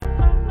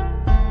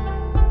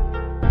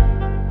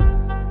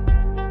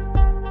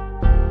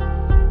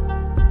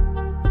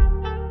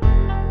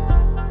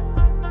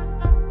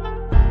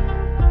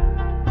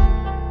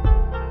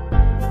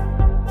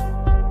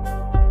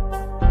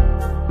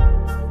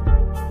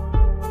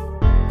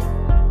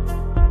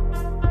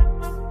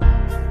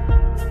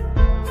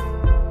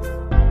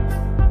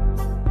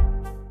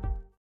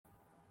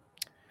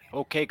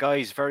Okay,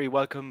 guys, very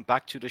welcome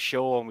back to the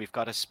show. And we've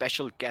got a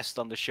special guest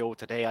on the show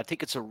today. I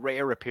think it's a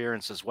rare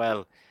appearance as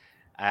well.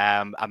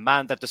 A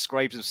man that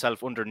describes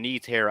himself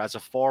underneath here as a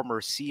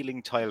former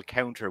ceiling tile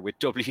counter with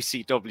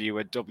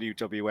WCW and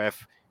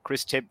WWF.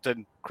 Chris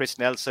Tipton, Chris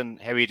Nelson,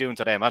 how are you doing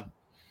today, man?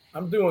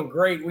 I'm doing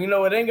great. We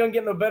know it ain't going to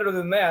get no better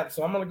than that,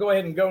 so I'm going to go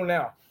ahead and go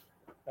now.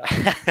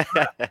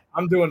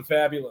 I'm doing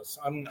fabulous.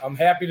 I'm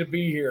happy to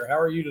be here. How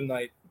are you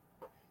tonight?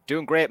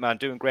 Doing great, man.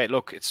 Doing great.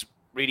 Look, it's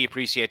really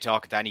appreciate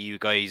talking to any of you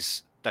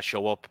guys that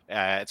show up.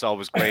 It's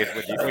always great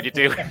when you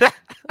do.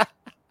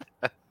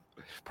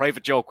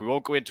 Private joke. We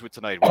won't go into it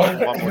tonight. We'll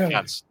give one more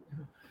chance.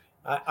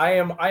 I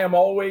am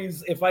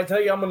always, if I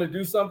tell you I'm going to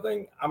do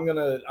something, I'm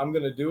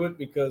gonna do it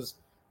because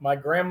my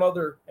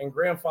grandmother and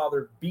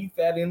grandfather beat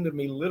that into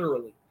me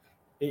literally.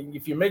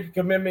 If you make a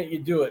commitment, you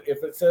do it.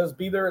 If it says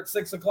be there at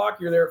 6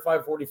 o'clock, you're there at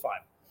 5:45.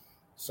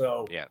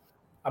 So yeah,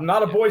 I'm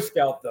not a Boy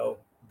Scout though,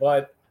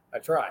 but I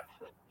try.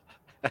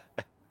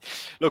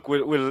 Look,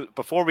 we'll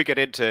before we get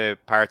into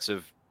parts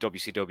of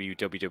WCW,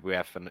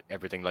 WWF, and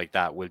everything like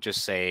that, we'll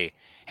just say,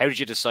 how did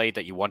you decide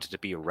that you wanted to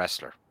be a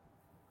wrestler?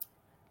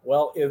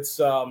 Well, it's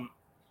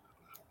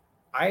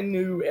I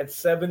knew at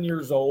 7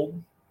 years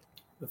old,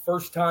 the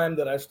first time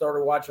that I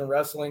started watching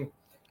wrestling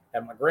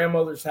at my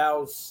grandmother's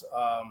house,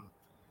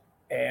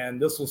 and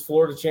this was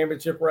Florida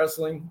Championship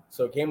Wrestling,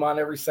 so it came on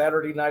every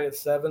Saturday night at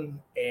 7,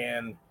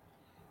 and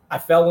I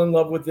fell in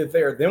love with it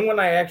there. Then when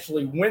I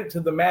actually went to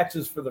the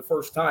matches for the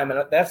first time,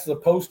 and that's the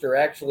poster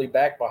actually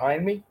back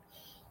behind me,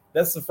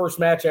 that's the first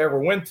match I ever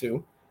went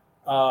to,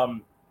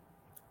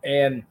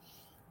 and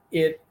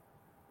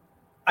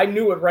I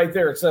knew it right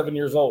there at 7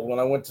 years old when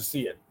I went to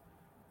see it.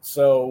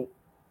 So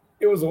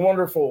it was a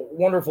wonderful,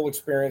 wonderful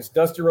experience.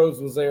 Dusty Rhodes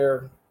was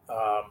there.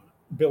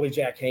 Billy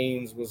Jack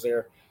Haynes was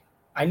there.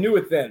 I knew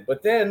it then.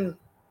 But then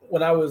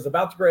when I was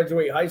about to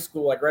graduate high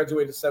school, I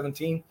graduated at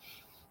 17.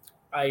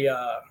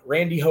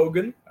 Randy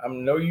Hogan, I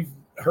know you've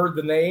heard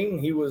the name.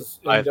 He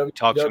was I've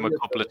talked to him a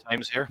couple of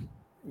times here.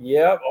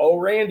 Yeah. Oh,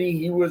 Randy,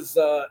 he was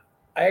I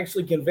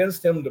actually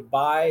convinced him to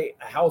buy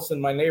a house in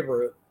my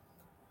neighborhood.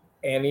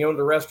 And he owned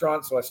a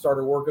restaurant, so I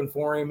started working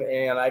for him.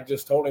 And I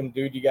just told him,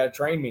 dude, you got to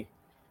train me.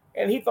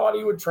 And he thought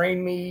he would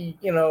train me,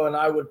 and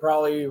I would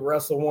probably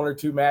wrestle one or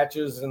two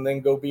matches and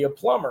then go be a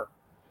plumber.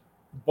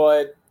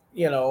 But,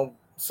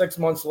 6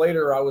 months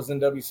later, I was in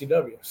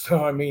WCW.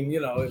 So,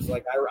 it's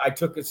like I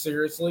took it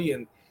seriously.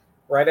 And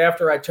right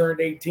after I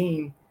turned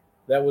 18,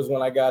 that was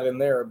when I got in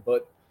there.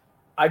 But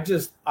I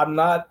didn't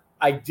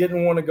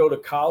want to go to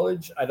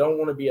college. I don't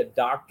want to be a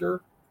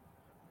doctor.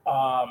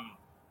 I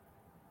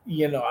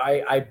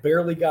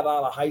barely got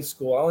out of high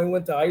school. I only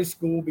went to high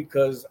school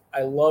because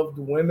I loved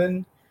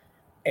women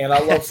and I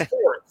love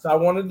sports. I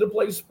wanted to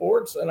play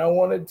sports and I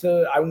wanted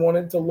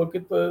to look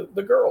at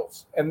the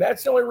girls. And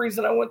that's the only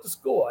reason I went to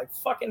school. I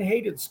fucking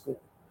hated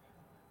school.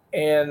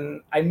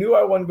 And I knew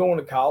I wasn't going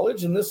to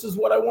college and this is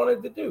what I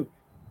wanted to do.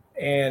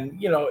 And,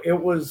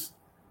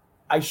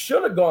 I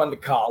should have gone to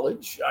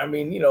college.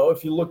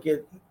 If you look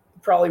at,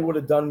 probably would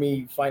have done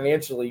me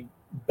financially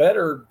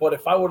better, but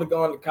if I would have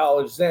gone to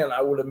college then,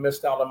 I would have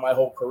missed out on my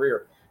whole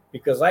career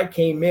because I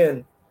came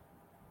in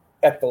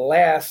at the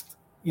last,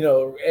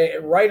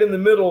 right in the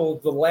middle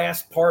of the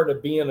last part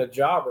of being a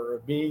jobber,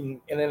 of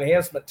being an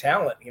enhancement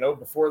talent,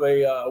 before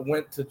they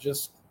went to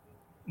just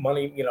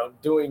money,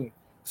 doing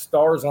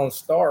stars on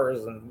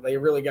stars, and they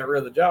really got rid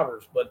of the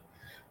jobbers. But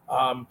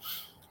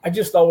I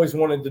just always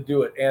wanted to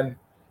do it. And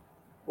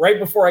right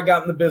before I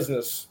got in the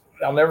business,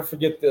 I'll never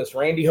forget this.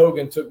 Randy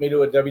Hogan took me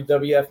to a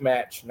WWF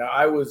match. Now,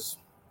 I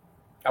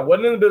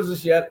wasn't in the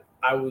business yet.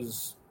 I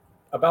was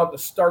about to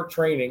start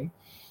training,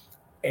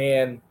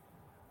 and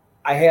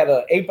I had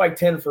an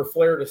 8x10 for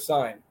Flair to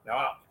sign.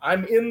 Now,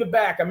 I'm in the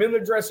back. I'm in the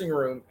dressing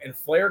room, and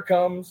Flair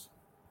comes,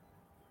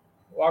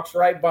 walks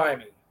right by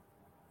me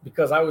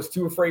because I was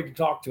too afraid to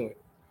talk to him.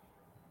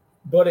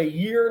 But a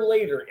year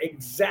later,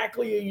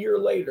 exactly a year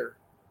later,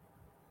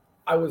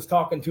 I was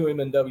talking to him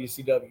in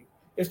WCW.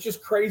 It's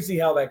just crazy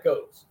how that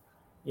goes.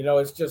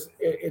 It's just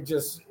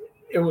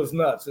it was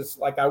nuts. It's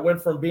like I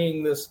went from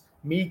being this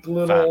meek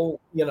little,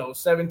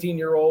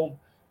 17-year-old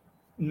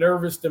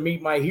nervous to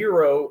meet my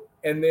hero.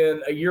 And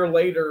then a year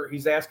later,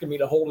 he's asking me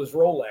to hold his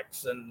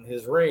Rolex and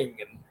his ring.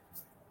 And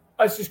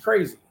it's just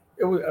crazy.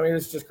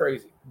 It's just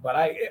crazy. But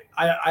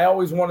I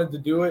always wanted to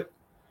do it.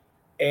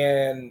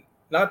 And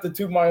not to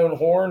toot my own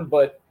horn,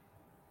 but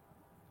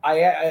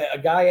a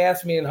guy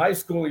asked me in high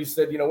school, he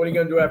said, what are you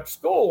going to do after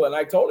school? And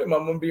I told him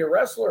I'm going to be a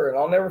wrestler. And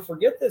I'll never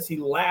forget this. He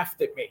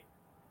laughed at me.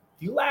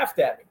 He laughed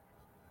at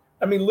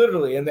me.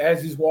 Literally. And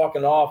as he's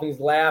walking off, he's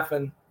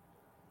laughing.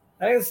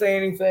 I didn't say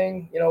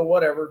anything,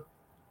 whatever.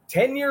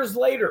 10 years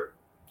later,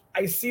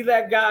 I see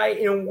that guy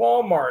in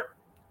Walmart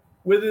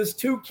with his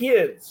two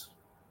kids.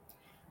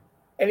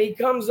 And he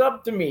comes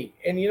up to me.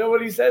 And you know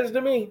what he says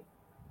to me?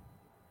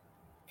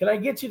 Can I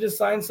get you to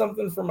sign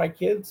something for my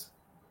kids?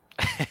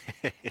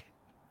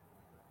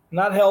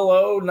 Not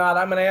hello, not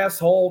I'm an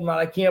asshole, not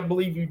I can't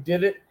believe you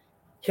did it.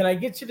 Can I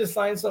get you to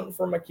sign something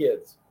for my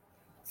kids?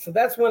 So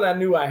that's when I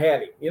knew I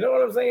had it. You know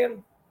what I'm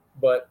saying?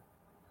 But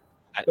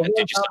The one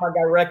Did you time I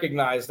got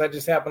recognized, I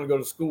just happened to go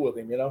to school with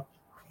him.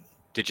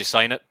 did you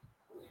sign it?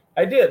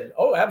 I did.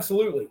 Oh,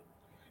 absolutely,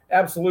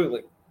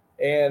 absolutely.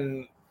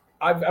 And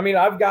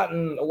I've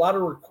gotten a lot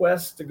of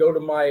requests to go to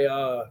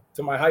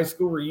my high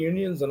school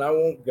reunions, and I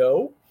won't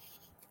go.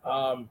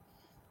 Um,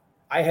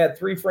 I had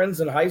three friends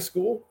in high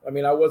school. I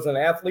mean, I was an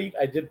athlete.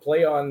 I did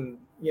play on,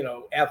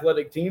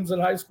 athletic teams in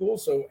high school.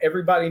 So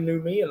everybody knew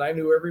me and I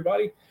knew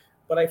everybody,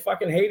 but I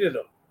fucking hated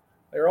them.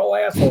 They're all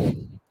assholes.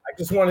 I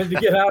just wanted to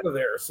get out of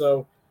there.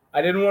 So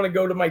I didn't want to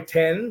go to my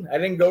 10. I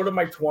didn't go to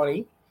my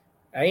 20.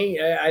 I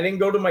didn't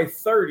go to my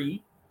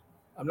 30.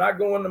 I'm not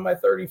going to my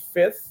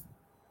 35th.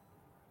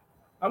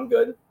 I'm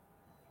good.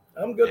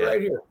 I'm good Yeah.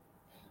 right here.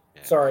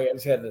 Yeah. Sorry,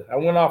 I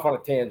went off on a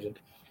tangent.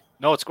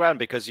 No, it's grand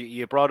because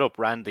you brought up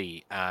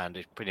Randy, and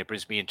it pretty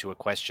brings me into a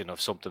question of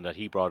something that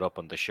he brought up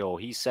on the show.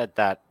 He said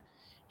that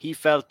he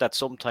felt that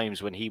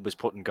sometimes when he was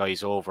putting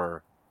guys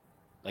over,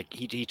 like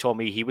he told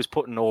me he was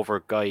putting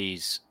over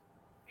guys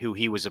who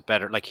he was a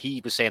better, like he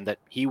was saying that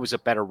he was a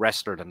better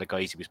wrestler than the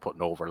guys he was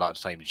putting over a lot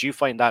of time. Did you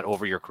find that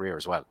over your career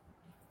as well?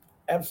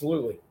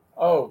 Absolutely.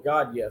 Oh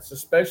God, yes.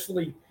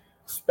 Especially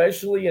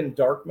in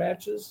dark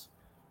matches.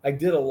 I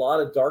did a lot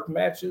of dark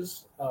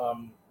matches.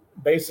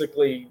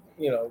 Basically,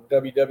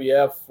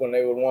 WWF, when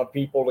they would want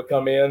people to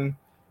come in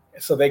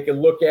so they could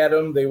look at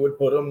them, they would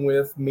put them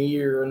with me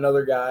or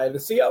another guy to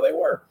see how they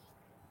were.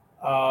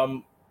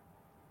 Um,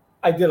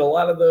 I did a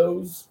lot of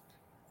those,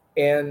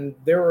 and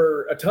there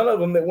were a ton of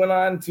them that went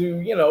on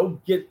to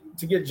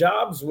get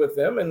jobs with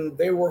them, and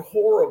they were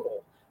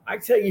horrible. I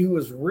tell you, who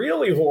was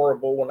really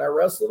horrible when I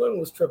wrestled him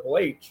was Triple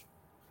H.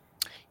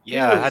 He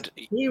Yeah, was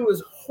he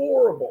was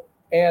horrible,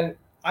 and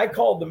I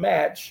called the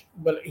match,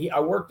 but I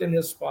worked in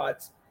his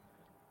spots.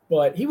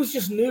 But he was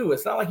just new.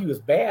 It's not like he was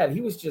bad. He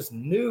was just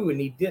new, and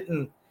he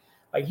didn't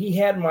like. He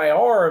had my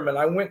arm, and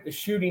I went to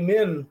shoot him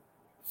in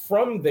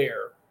from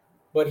there,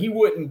 but he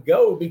wouldn't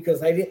go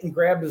because I didn't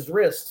grab his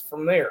wrist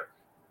from there.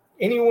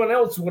 Anyone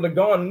else would have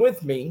gone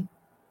with me,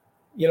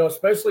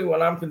 especially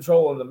when I'm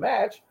controlling the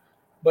match.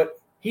 But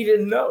he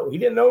didn't know. He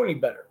didn't know any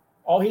better.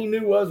 All he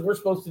knew was we're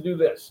supposed to do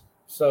this.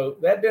 So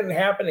that didn't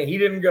happen, and he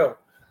didn't go.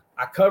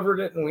 I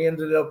covered it, and we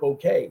ended up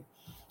okay.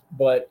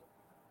 But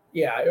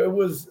yeah, it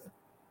was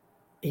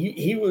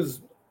he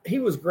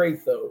was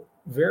great though.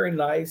 Very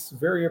nice,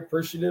 very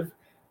appreciative.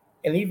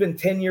 And even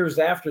 10 years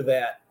after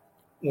that,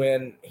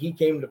 when he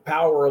came to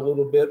Power a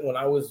little bit, when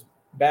I was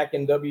back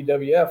in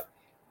WWF,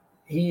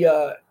 he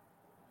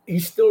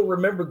still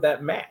remembered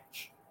that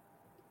match.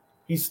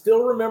 He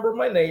still remembered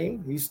my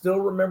name. He still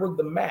remembered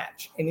the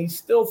match, and he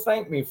still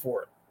thanked me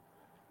for it.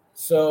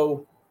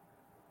 So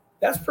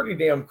that's pretty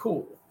damn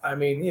cool. I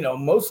mean,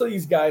 most of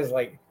these guys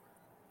like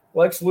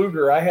Lex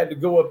Luger, I had to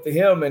go up to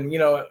him and,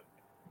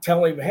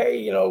 tell him,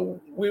 hey,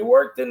 we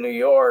worked in New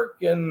York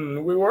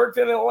and we worked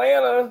in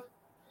Atlanta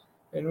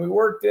and we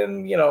worked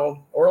in,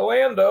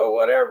 Orlando,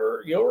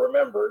 whatever, you'll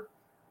remember.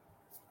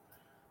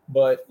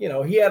 But,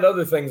 he had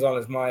other things on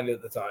his mind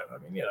at the time. I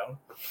mean,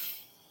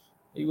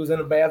 he was in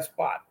a bad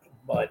spot,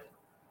 but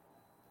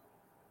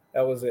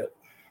that was it.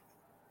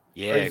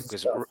 yeah,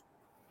 because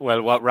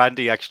well, what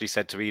Randy actually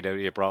said to me now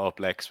you brought up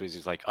Lex was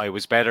he's like, I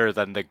was better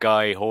than the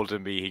guy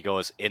holding me, he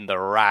goes, in the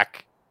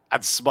rack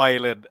and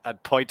smiling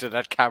and pointing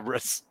at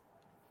cameras.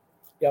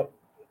 Yep.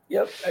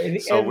 So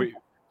And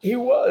he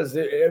was.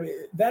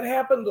 That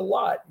happened a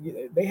lot.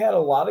 They had a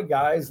lot of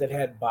guys that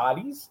had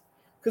bodies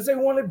because they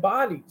wanted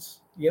bodies.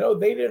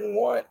 They didn't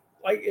want,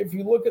 like, if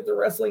you look at the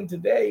wrestling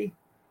today,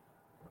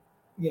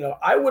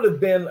 I would have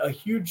been a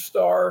huge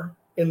star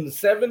in the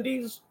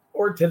 70s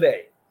or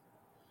today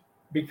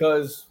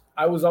because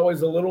I was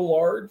always a little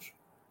large.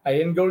 I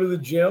didn't go to the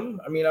gym.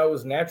 I mean, I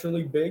was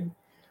naturally big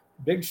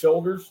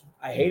shoulders.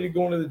 I hated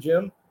going to the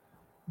gym,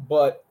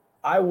 but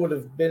I would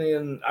have been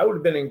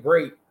in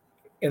great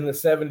in the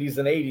 70s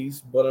and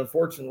 80s, but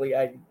unfortunately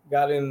I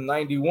got in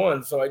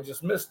 91, so I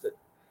just missed it.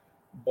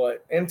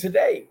 And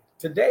today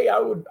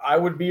I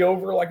would be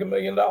over like $1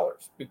 million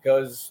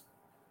because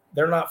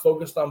they're not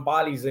focused on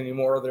bodies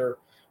anymore. They're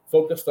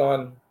focused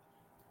on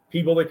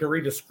people that can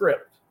read a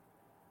script.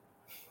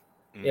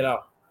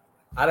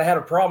 I'd have had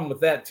a problem with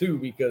that too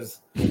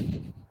because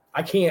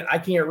I can't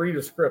read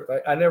a script.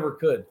 I never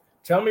could.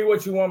 Tell me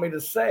what you want me to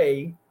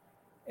say,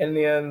 and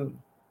then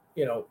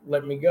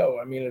let me go.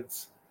 I mean,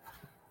 it's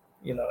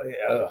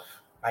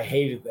I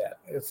hated that.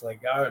 It's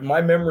like my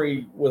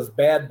memory was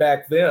bad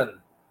back then.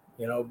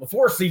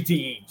 Before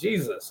CTE.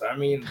 Jesus, I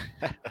mean,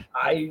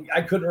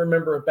 I couldn't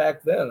remember it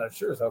back then. I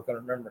sure as hell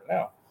couldn't remember it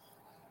now.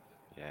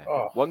 Yeah.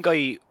 Oh. One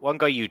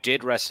guy you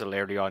did wrestle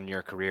early on in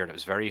your career that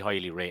was very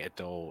highly rated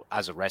though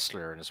as a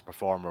wrestler and as a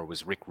performer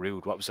was Rick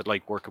Rude. What was it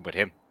like working with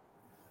him?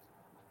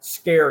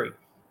 Scary.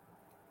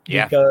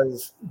 Yeah.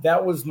 Because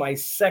that was my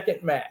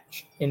second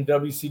match in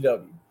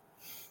WCW.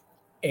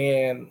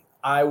 And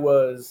I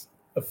was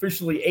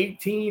officially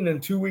 18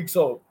 and 2 weeks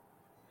old.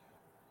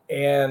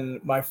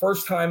 And my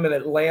first time in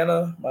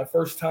Atlanta, my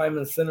first time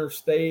in Center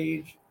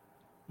Stage,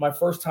 my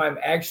first time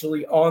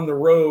actually on the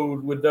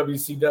road with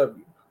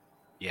WCW.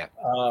 Yeah.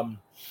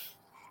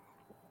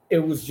 It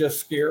was just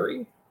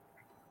scary.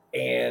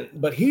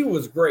 but he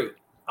was great.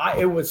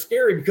 It was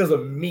scary because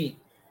of me.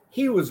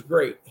 He was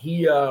great.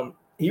 He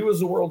was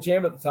the world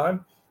champ at the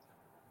time,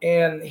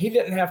 and he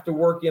didn't have to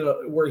work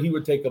where he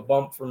would take a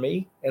bump for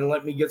me and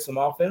let me get some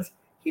offense.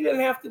 He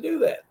didn't have to do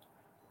that,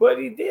 but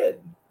he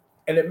did,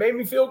 and it made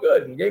me feel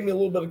good and gave me a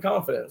little bit of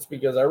confidence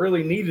because I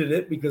really needed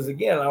it. Because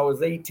again, I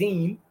was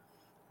 18,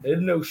 I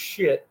didn't know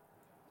shit.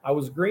 I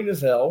was green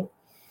as hell,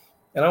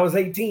 and I was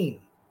 18.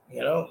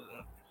 You know,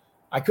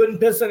 I couldn't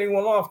piss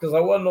anyone off because I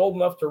wasn't old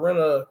enough to rent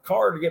a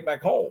car to get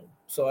back home.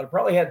 So I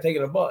probably had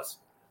taken a bus.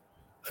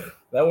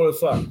 That would have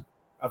sucked.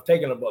 I've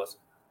taken a bus.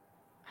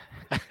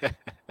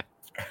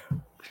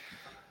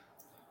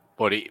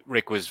 But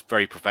Rick was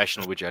very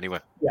professional with you anyway.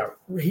 Yeah,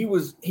 he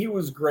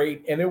was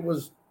great, and it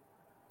was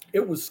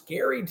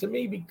scary to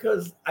me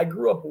because I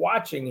grew up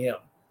watching him.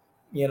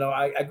 You know,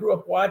 I grew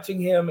up watching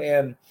him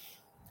and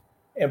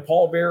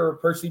Paul Bearer,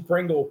 Percy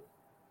Pringle,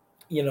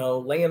 you know,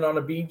 laying on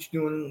a beach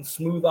doing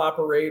smooth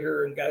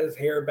operator and got his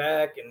hair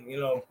back, and you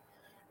know,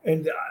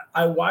 and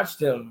I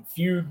watched him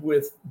feud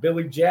with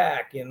Billy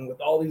Jack and with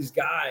all these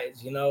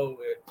guys. You know,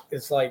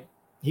 it's like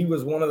he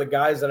was one of the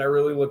guys that I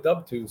really looked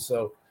up to.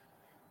 So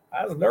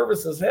I was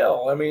nervous as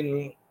hell. I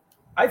mean,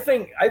 I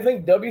think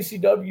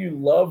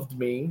WCW loved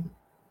me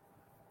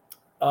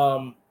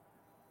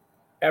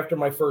after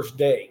my first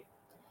day.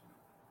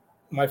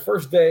 My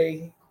first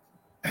day,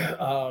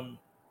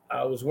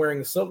 I was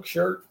wearing a silk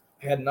shirt,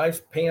 had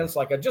nice pants,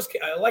 like I just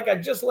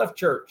left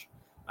church.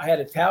 I had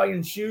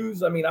Italian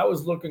shoes. I mean, I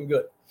was looking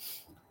good.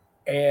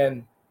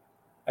 And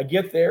I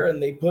get there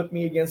and they put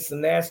me against the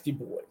Nasty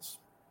Boys.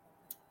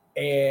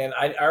 And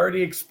I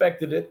already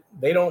expected it.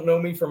 They don't know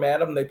me from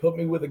Adam. They put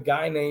me with a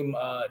guy named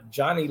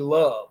Johnny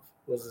Love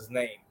was his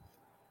name.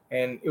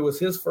 And it was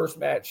his first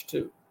match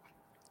too.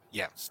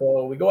 Yeah.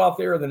 So we go out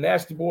there and the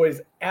Nasty Boys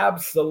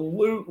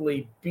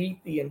absolutely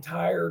beat the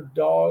entire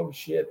dog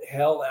shit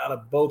hell out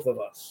of both of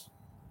us.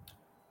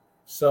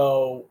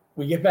 So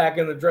we get back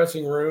in the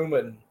dressing room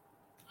and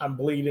I'm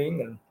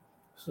bleeding. And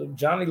so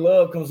Johnny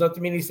Love comes up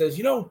to me and he says,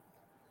 you know,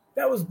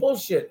 that was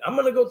bullshit. I'm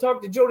going to go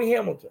talk to Jody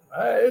Hamilton.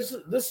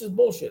 This is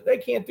bullshit. They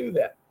can't do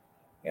that.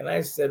 And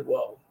I said,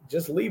 well,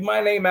 just leave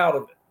my name out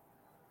of it.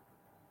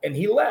 And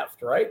he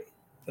left, right?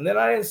 And then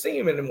I didn't see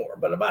him anymore.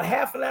 But about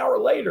half an hour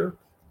later,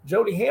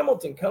 Jody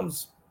Hamilton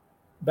comes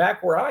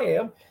back where I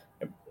am.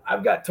 And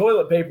I've got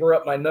toilet paper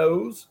up my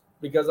nose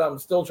because I'm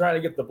still trying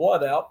to get the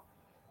blood out.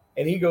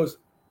 And he goes,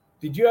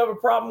 did you have a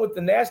problem with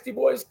the Nasty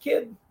Boys,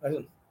 kid? I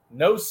said,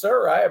 no,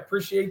 sir. I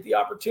appreciate the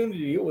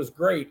opportunity. It was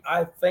great.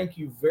 I thank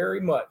you very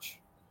much.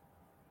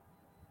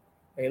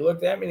 And he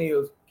looked at me and he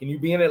goes, can you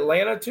be in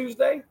Atlanta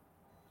Tuesday?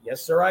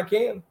 Yes, sir, I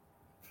can.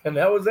 And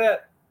that was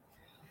that.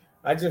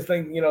 I just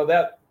think, you know,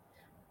 that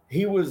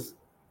he was,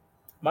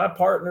 my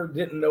partner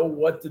didn't know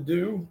what to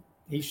do.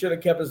 He should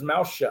have kept his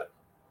mouth shut.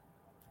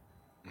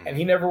 And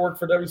he never worked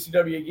for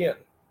WCW again.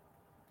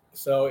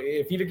 So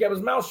if he'd have kept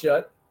his mouth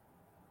shut,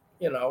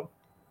 you know,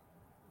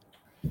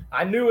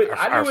 I knew it.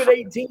 I knew at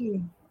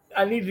 18,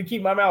 I needed to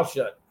keep my mouth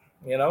shut,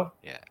 you know?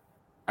 Yeah.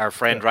 Our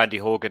friend Randy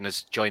Hogan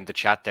has joined the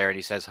chat there and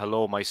he says,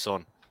 hello, my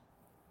son.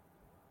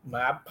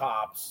 My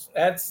pops.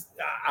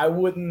 I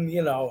wouldn't,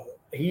 you know,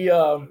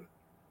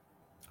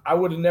 I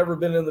would have never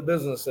been in the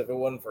business if it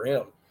wasn't for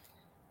him.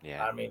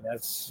 Yeah. I mean,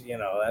 that's, you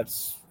know,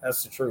 that's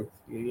the truth.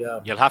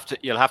 You'll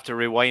have to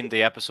rewind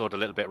the episode a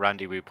little bit,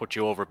 Randy. We put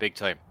you over big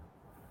time.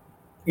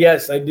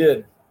 Yes, I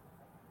did.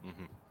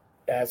 Mm-hmm.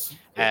 That's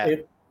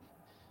it.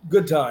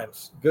 Good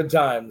times. Good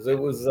times. It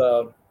was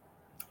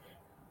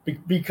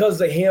because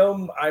of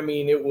him. I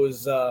mean, it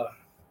was.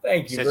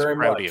 Thank you very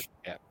much.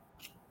 Yeah.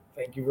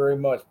 Thank you very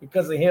much.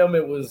 Because of him,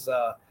 it was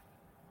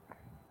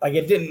like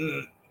it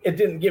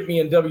didn't get me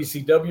in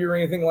WCW or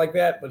anything like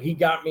that, but he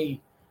got me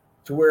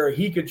to where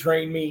he could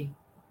train me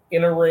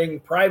in a ring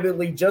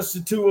privately, just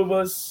the two of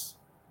us.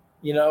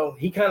 You know,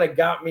 he kind of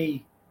got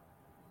me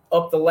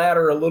up the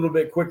ladder a little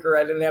bit quicker.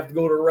 I didn't have to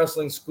go to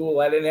wrestling school.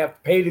 I didn't have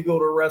to pay to go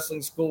to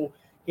wrestling school.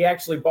 He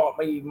actually bought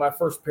me my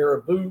first pair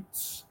of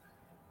boots,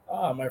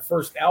 my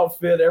first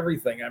outfit,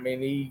 everything. I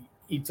mean,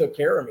 he took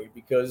care of me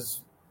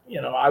because,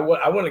 you know, I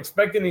wasn't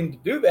expecting him to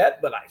do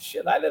that, but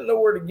I didn't know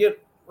where to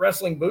get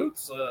wrestling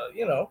boots,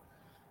 you know.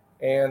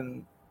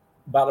 And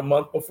about a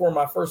month before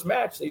my first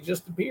match, they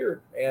just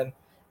appeared. And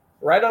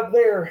right up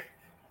there,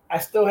 I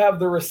still have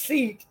the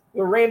receipt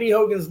with Randy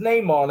Hogan's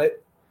name on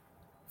it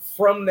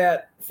from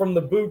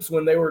the boots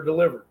when they were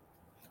delivered.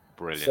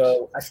 Brilliant.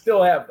 So I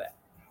still have that.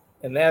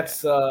 And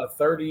that's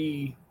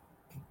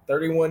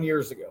 31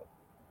 years ago.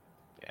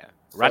 Yeah.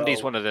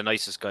 Randy's one of the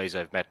nicest guys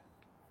I've met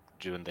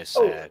doing this.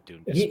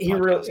 He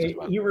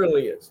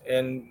really is.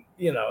 And,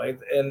 you know,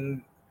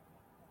 and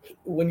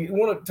when you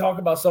want to talk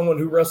about someone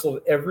who wrestled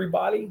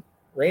everybody,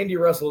 Randy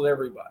wrestled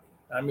everybody.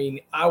 I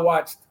mean, I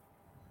watched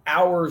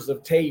hours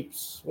of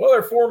tapes. Well,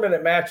 they're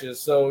 4-minute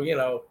matches. So, you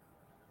know,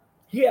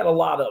 he had a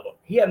lot of them.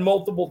 He had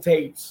multiple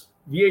tapes,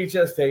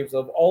 VHS tapes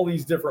of all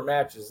these different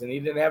matches, and he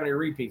didn't have any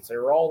repeats. They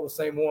were all the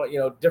same one, you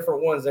know,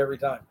 different ones every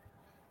time.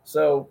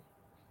 So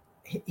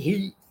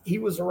he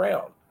was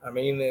around. I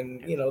mean,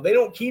 and, you know, they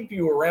don't keep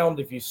you around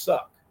if you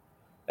suck.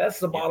 That's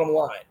the Yeah. bottom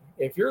line.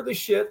 If you're the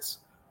shits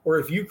or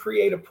if you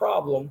create a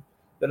problem,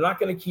 they're not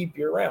going to keep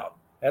you around.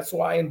 That's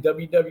why in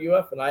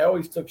WWF, and I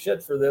always took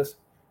shit for this,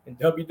 in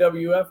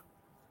WWF,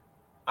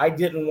 I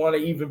didn't want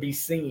to even be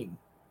seen.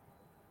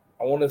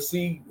 I want to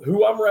see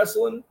who I'm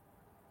wrestling,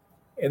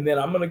 and then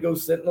I'm going to go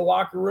sit in the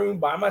locker room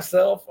by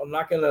myself. I'm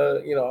not going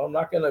to, I'm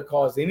not going to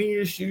cause any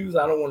issues.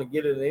 I don't want to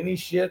get in any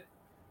shit.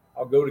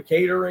 I'll go to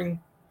catering,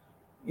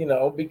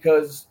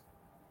 because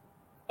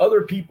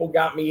other people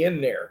got me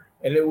in there,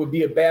 and it would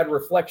be a bad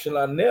reflection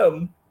on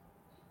them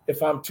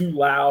if I'm too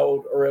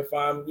loud or if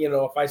I'm,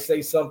 if I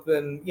say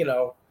something,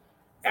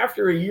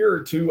 after a year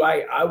or two,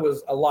 I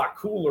was a lot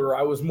cooler.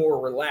 I was more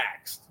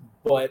relaxed.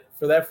 But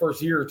for that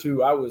first year or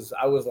two, I was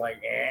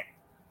like, Yeah.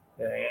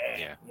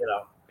 Yeah.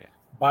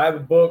 Buy the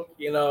book,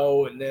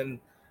 and then,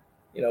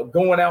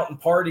 going out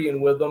and partying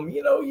with them,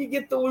 you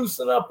get to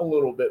loosen up a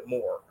little bit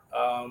more.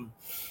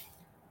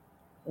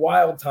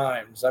 Wild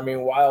times. I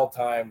mean, wild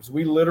times.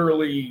 We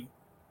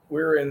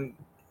were in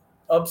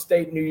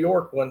upstate New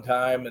York one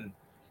time, and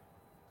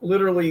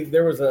literally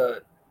there was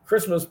a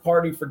Christmas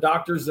party for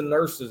doctors and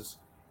nurses.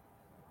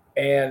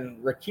 And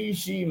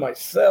Rikishi,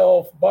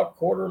 myself, Buck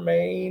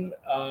Quartermain,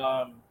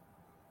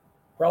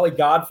 probably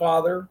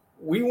Godfather.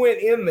 We went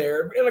in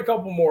there, and a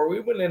couple more. We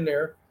went in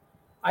there.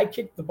 I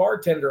kicked the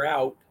bartender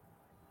out.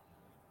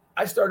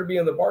 I started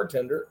being the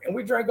bartender, and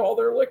we drank all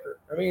their liquor.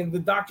 I mean, the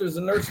doctors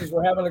and nurses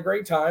were having a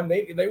great time.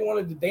 They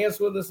wanted to dance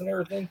with us and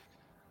everything.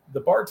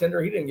 The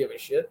bartender, he didn't give a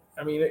shit.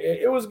 I mean,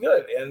 it was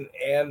good.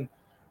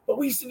 But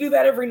we used to do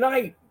that every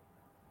night.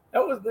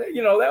 That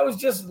was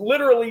just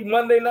literally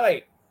Monday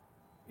night.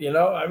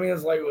 I mean,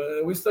 it's like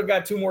we still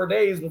got 2 more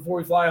days before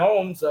we fly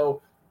home.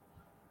 So,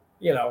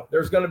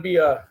 there's going to be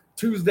a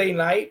Tuesday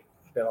night.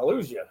 Then I'll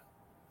lose you.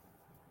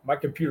 My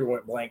computer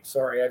went blank.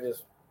 Sorry,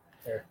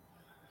 there.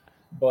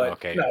 But,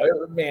 okay.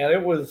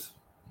 It was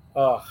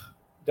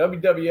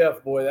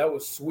WWF, boy, that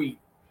was sweet.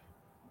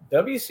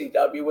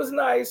 WCW was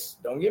nice.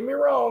 Don't get me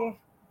wrong.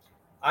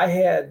 I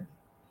had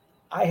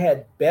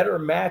better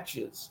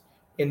matches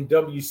in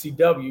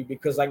WCW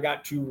because I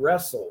got to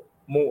wrestle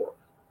more.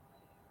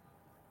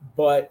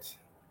 But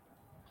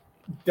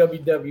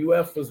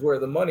WWF was where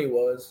the money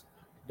was.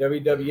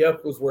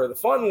 WWF was where the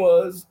fun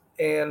was,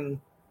 and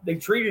they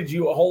treated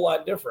you a whole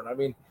lot different. I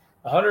mean,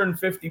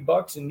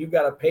 $150 and you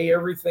got to pay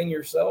everything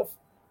yourself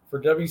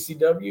for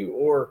WCW,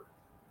 or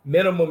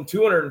minimum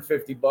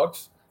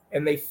 $250,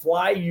 and they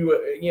fly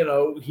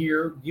you,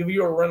 here, give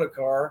you a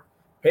rent-a-car,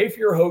 pay for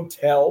your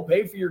hotel,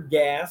 pay for your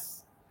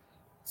gas,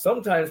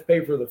 sometimes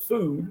pay for the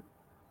food.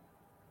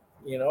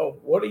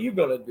 What are you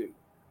going to do?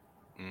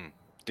 Mm.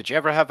 Did you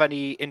ever have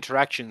any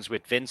interactions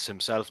with Vince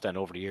himself then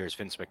over the years,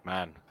 Vince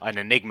McMahon? An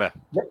enigma.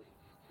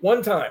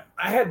 One time,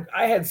 I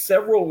had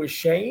several with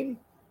Shane.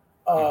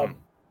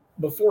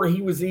 Before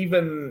he was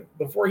even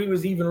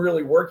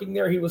really working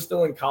there, he was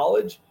still in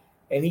college,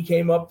 and he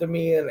came up to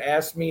me and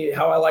asked me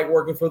how I like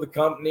working for the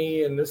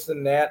company and this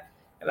and that.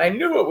 And I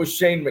knew it was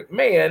Shane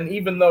McMahon,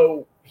 even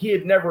though he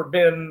had never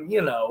been,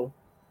 on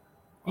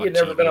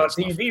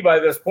TV by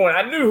this point.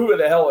 I knew who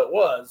the hell it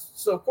was,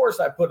 so of course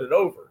I put it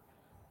over.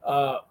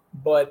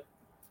 But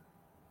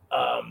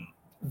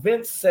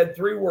Vince said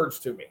 3 words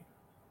to me.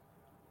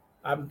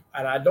 And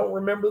I don't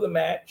remember the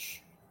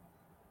match,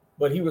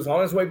 but he was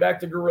on his way back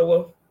to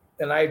Gorilla,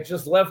 and I had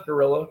just left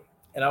Gorilla,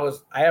 and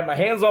I had my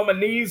hands on my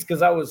knees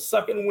because I was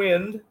sucking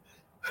wind.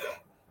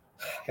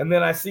 And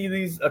then I see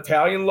these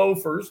Italian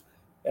loafers,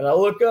 and I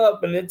look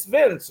up, and it's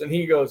Vince, and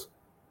he goes,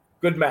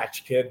 "Good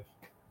match, kid."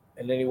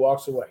 And then he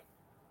walks away.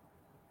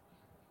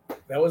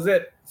 That was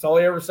it. That's all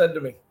he ever said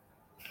to me.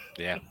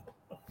 Yeah.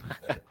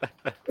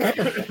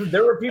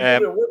 There were people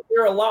that worked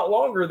there a lot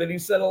longer that he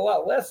said a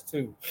lot less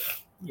to.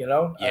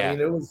 Yeah. I mean,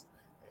 it was.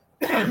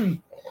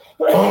 Damn.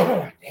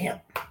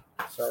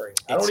 Sorry,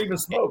 I don't even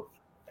smoke.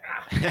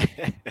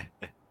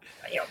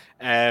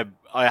 Damn.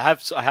 I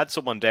had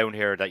someone down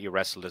here that you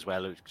wrestled as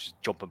well, just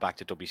jumping back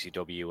to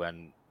WCW,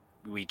 and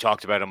we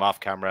talked about him off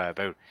camera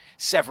about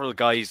several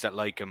guys that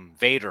like him.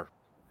 Vader.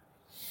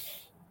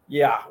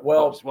 Yeah.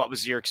 Well, what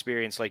was your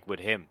experience like with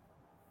him?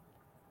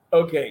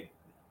 Okay.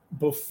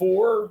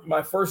 Before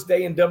my first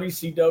day in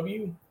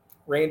WCW,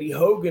 Randy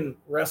Hogan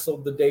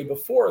wrestled the day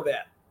before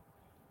that.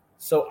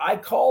 So I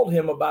called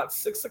him about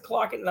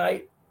 6:00 at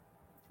night.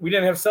 We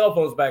didn't have cell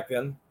phones back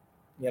then,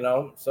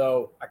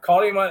 So I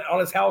called him on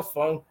his house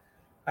phone.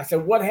 I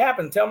said, "What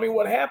happened? Tell me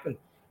what happened."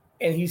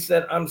 And he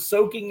said, "I'm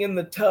soaking in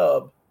the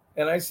tub."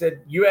 And I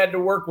said, "You had to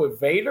work with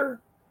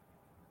Vader?"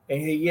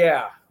 And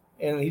yeah.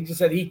 And he just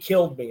said, "He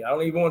killed me. I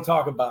don't even want to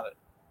talk about it."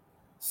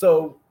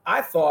 So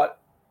I thought,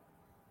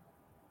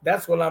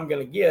 that's what I'm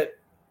going to get.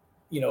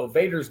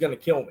 Vader's going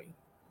to kill me.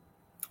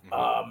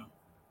 Mm-hmm.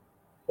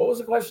 What was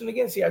the question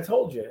again? See, I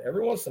told you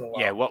every once in a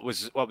while. Yeah. What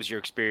was your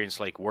experience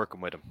like working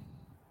with him?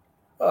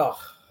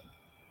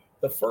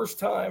 The first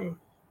time,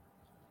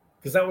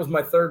 because that was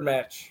my 3rd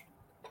match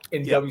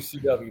in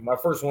WCW, my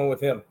first one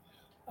with him.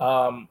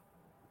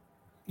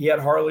 He had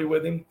Harley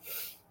with him.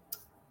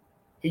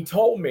 He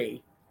told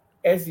me,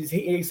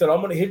 he said,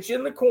 "I'm going to hit you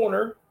in the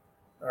corner.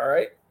 All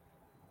right.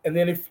 And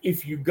then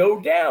if you go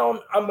down,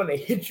 I'm going to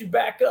hit you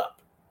back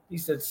up. He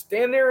said,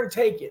 stand there and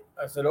take it.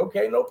 I said,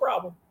 okay, no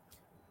problem.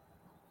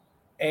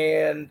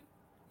 And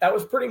that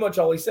was pretty much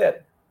all he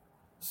said.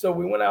 So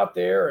we went out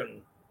there,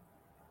 and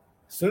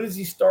as soon as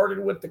he started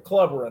with the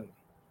club run,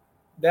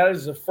 that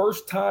is the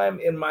first time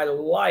in my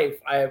life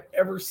I have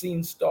ever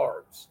seen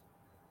stars.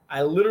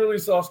 I literally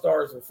saw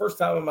stars the first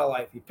time in my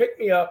life. He picked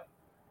me up,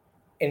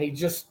 and he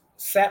just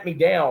sat me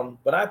down,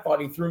 but I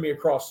thought he threw me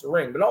across the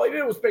ring. But all he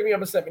did was pick me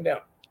up and set me down.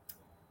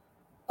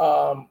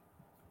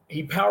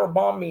 He power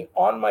bombed me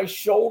on my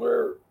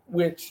shoulder,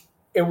 which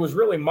it was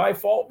really my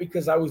fault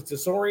because I was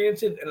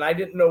disoriented and I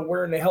didn't know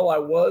where in the hell I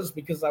was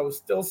because I was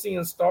still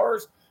seeing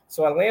stars.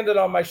 So I landed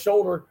on my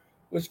shoulder,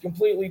 which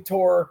completely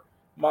tore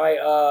my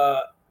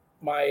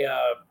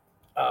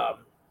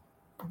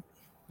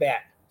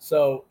back.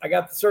 So I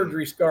got the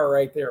surgery scar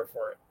right there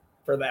for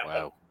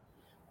that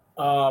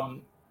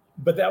one.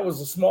 But that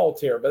was a small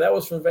tear, but that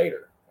was from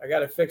Vader. I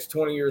got it fixed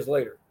 20 years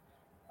later.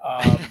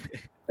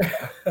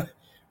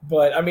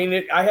 But I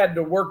mean, I had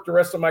to work the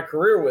rest of my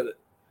career with it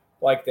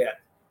like that.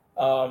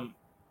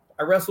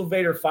 I wrestled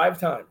Vader 5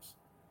 times,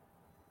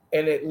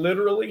 and it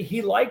literally,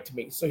 he liked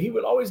me. So he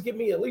would always give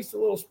me at least a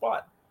little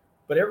spot,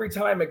 but every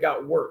time it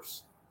got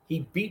worse.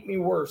 He beat me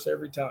worse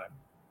every time.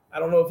 I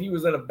don't know if he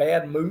was in a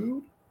bad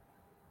mood.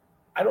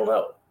 I don't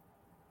know,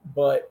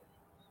 but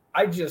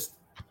after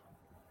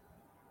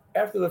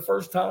the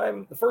first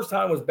time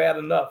was bad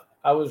enough.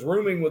 I was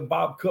rooming with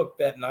Bob Cook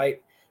that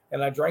night,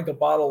 and I drank a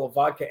bottle of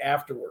vodka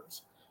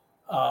afterwards,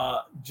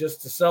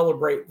 just to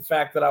celebrate the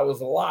fact that I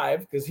was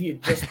alive because he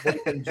had just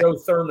broken Joe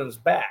Thurman's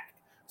back.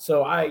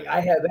 So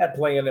I had that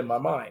playing in my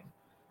mind.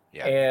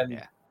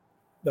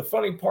 The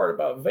funny part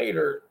about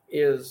Vader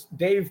is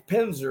Dave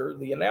Penzer,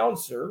 the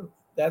announcer,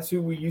 that's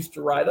who we used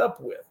to ride up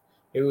with.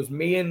 It was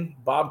me and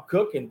Bob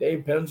Cook and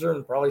Dave Penzer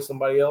and probably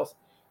somebody else.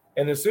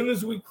 And as soon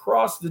as we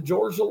crossed the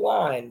Georgia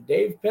line,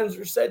 Dave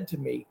Penzer said to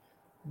me,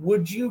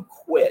 would you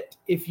quit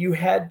if you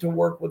had to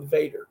work with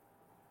Vader?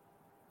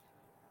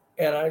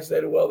 And I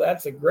said, well,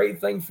 that's a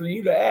great thing for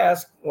you to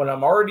ask when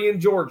I'm already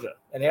in Georgia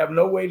and have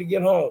no way to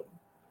get home.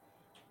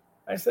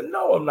 I said,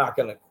 no, I'm not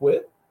going to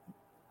quit.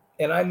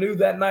 And I knew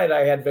that night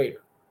I had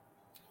Vader.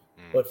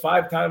 But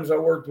 5 times I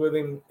worked with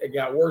him, it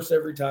got worse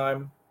every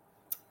time.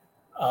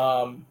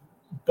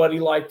 But he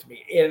liked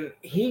me. And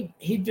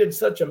he did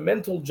such a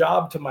mental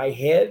job to my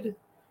head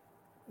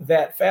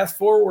that fast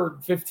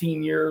forward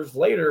 15 years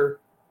later,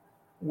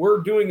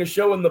 we're doing a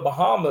show in the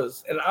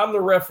Bahamas, and I'm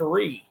the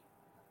referee.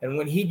 And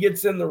when he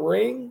gets in the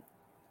ring,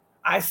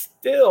 I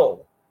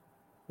still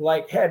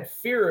had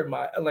fear in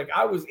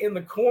I was in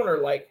the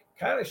corner,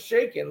 kind of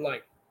shaking,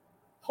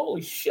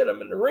 holy shit,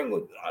 I'm in the ring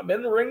with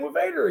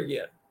Vader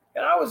again.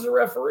 And I was the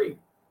referee,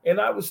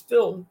 and I was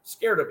still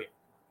scared of him.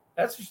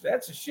 That's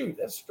a shoot.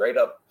 That's straight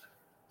up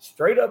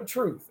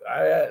truth.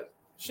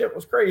 Shit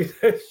was crazy.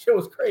 Shit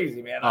was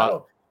crazy, man.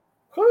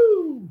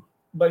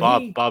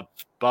 But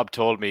Bob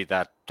told me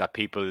that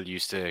people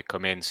used to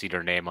come in, see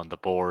their name on the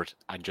board,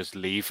 and just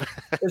leave.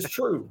 It's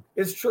true.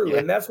 Yeah.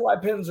 And that's why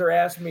Penzer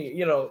asked me,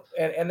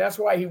 and that's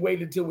why he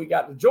waited till we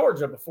got to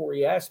Georgia before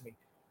he asked me.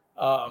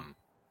 And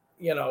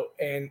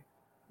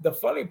the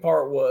funny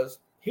part was,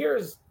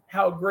 here's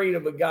how great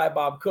of a guy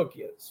Bob Cook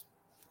is.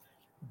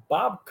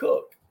 Bob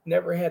Cook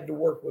never had to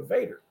work with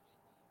Vader.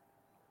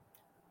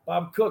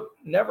 Bob Cook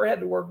never had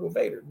to work with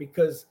Vader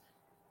because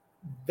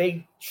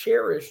they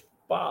cherished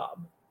Bob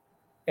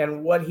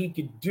and what he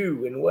could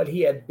do and what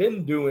he had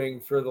been doing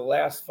for the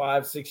last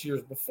 5-6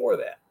 years before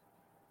that.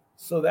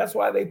 So that's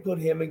why they put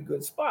him in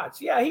good spots.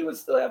 Yeah, he would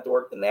still have to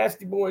work the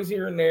nasty boys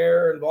here and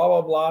there and blah,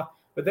 blah, blah,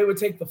 but they would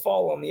take the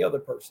fall on the other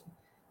person.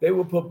 They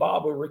would put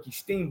Bob with Ricky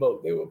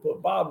Steamboat. They would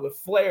put Bob with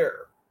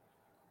Flair.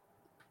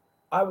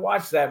 I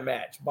watched that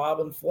match,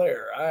 Bob and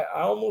Flair.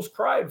 I almost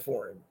cried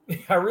for him.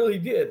 I really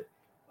did.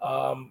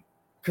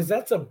 Because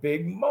that's a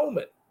big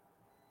moment.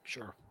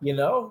 Sure.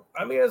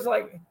 I mean, it's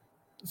like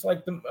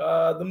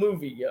the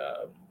movie.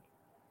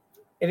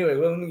 Anyway,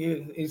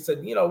 when he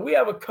said, we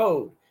have a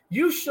code.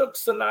 You shook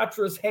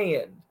Sinatra's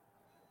hand.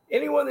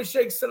 Anyone that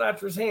shakes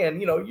Sinatra's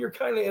hand, you're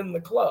kind of in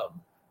the club.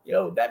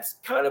 That's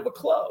kind of a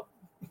club,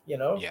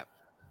 Yeah.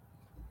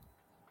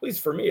 At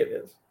least for me it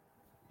is.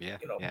 Yeah.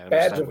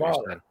 Badge of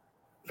honor.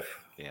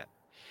 Yeah.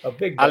 A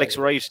big Alex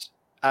Wright.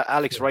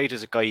 Alex Wright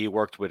is a guy you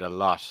worked with a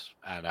lot,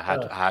 and I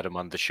had him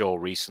on the show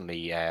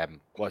recently.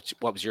 What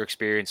was your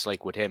experience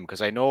like with him?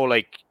 Because I know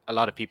a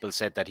lot of people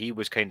said that he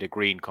was kind of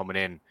green coming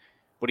in,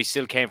 but he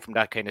still came from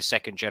that kind of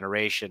second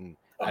generation.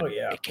 And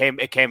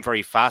it came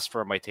very fast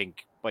for him, I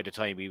think, by the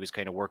time he was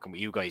kind of working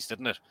with you guys,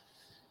 didn't it?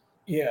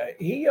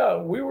 Yeah,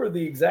 we were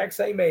the exact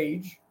same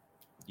age.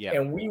 Yeah.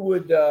 And we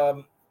would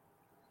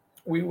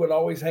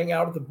always hang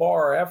out at the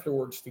bar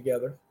afterwards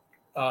together.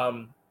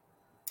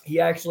 He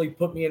actually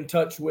put me in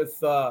touch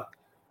with Otto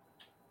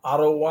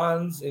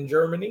Wanz in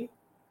Germany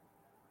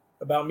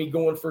about me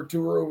going for a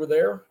tour over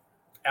there.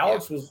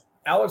 Alex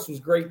was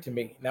great to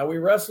me. Now we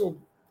wrestled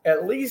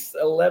at least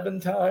 11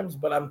 times,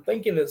 but I'm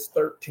thinking it's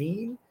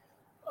 13.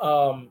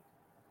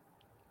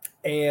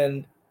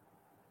 And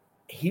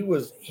he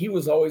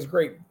was always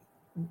great.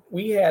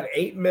 We had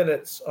 8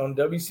 minutes on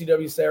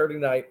WCW Saturday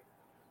night,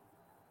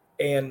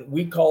 and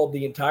we called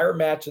the entire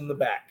match in the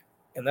back.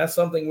 And that's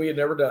something we had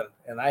never done.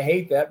 And I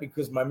hate that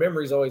because my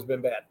memory's always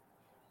been bad.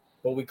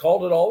 But we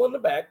called it all in the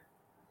back,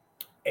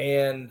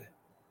 and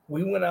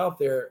we went out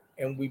there,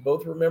 and we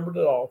both remembered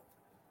it all.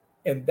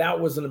 And that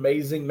was an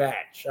amazing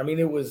match. I mean,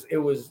 it was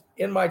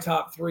in my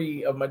top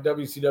 3 of my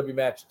WCW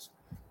matches.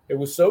 It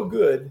was so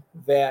good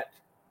that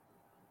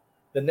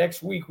the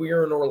next week we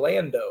were in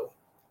Orlando,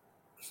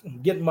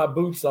 getting my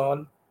boots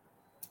on,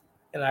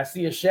 and I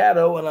see a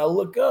shadow, and I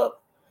look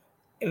up,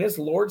 and it's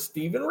Lord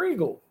Steven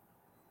Regal,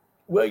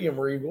 William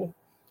Regal.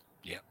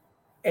 Yeah.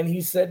 And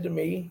he said to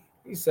me,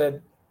 he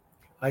said,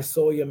 I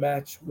saw your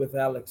match with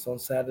Alex on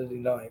Saturday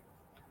night.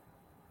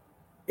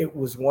 It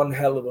was one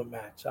hell of a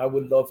match. I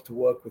would love to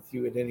work with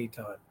you at any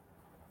time.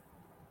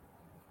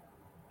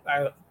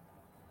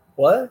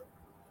 What?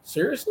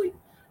 Seriously?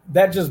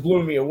 That just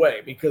blew me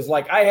away because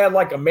like I had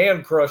like a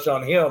man crush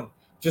on him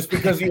just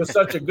because he was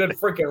such a good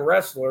freaking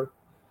wrestler.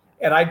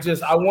 And I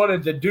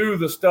wanted to do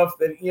the stuff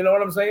that, you know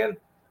what I'm saying?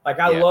 Like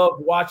I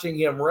loved watching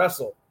him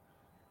wrestle.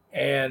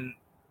 And,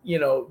 you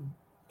know,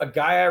 a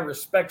guy I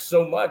respect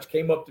so much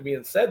came up to me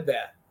and said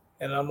that.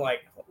 And I'm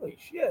like, holy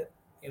shit.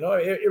 You know,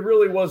 it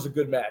really was a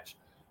good match.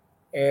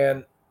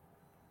 And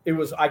it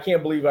was, I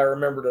can't believe I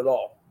remembered it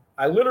all.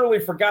 I literally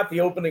forgot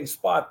the opening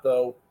spot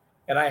though.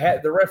 And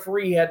the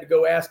referee had to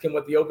go ask him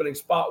what the opening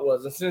spot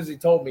was. As soon as he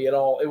told me it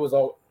was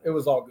all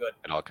good.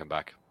 It all come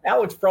back.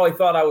 Alex probably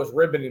thought I was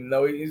ribbing him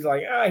though. He's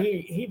like,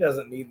 he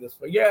doesn't need this.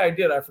 But yeah, I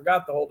did. I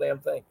forgot the whole damn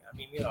thing. I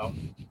mean, you know,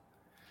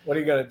 what are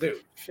you going to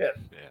do? Shit.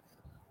 Yeah.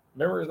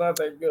 Memory's not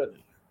that good.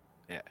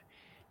 Yeah.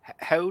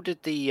 How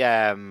did the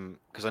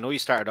because I know you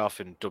started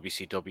off in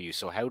WCW,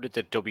 so how did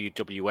the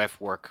WWF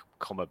work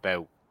come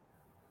about?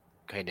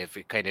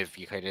 You kind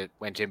of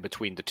went in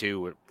between the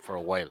two for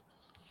a while.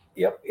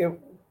 Yep,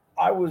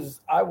 I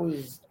was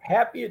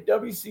happy at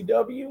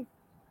WCW.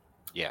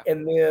 Yeah.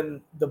 And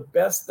then the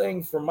best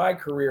thing for my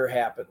career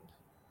happened,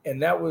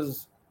 and that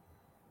was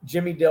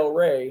Jimmy Del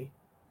Rey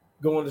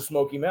going to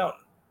Smoky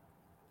Mountain.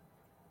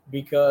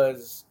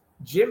 Because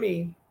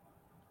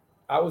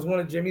I was one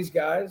of Jimmy's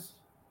guys.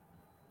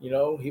 You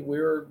know, we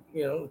were,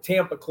 you know,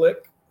 Tampa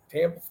clique,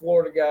 Tampa,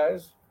 Florida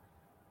guys.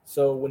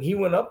 So when he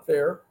went up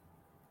there,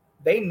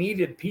 they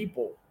needed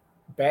people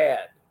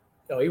bad.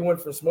 You know, he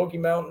went from Smoky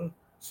Mountain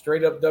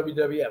straight up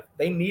WWF.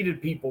 They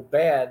needed people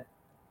bad,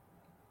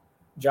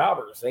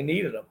 jobbers. They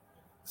needed them.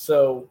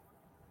 So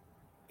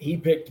he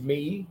picked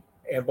me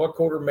and Buck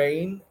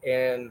Quartermain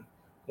and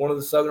one of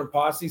the Southern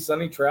Posse,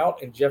 Sonny Trout,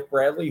 and Jeff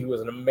Bradley, who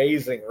was an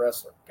amazing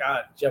wrestler.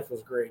 God, Jeff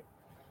was great.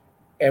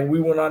 And we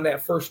went on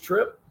that first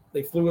trip.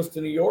 They flew us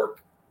to New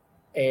York,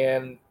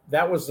 and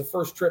that was the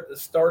first trip that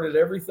started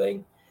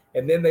everything.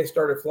 And then they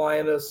started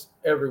flying us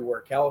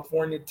everywhere,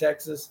 California,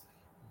 Texas,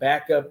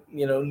 back up,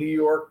 you know, New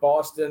York,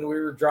 Boston.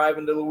 We were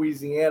driving to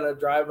Louisiana,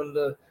 driving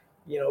to,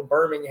 you know,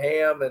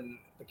 Birmingham and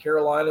the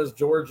Carolinas,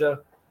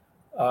 Georgia.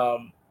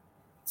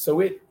 So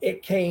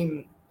it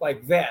came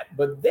like that.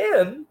 But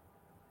then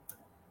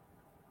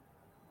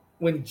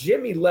when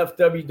Jimmy left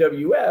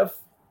WWF,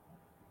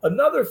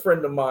 another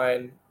friend of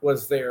mine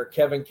was there,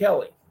 Kevin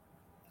Kelly.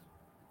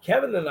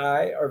 Kevin and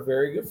I are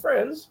very good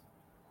friends.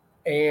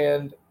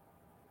 And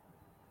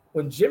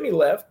when Jimmy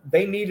left,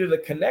 they needed a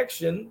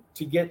connection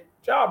to get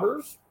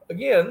jobbers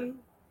again.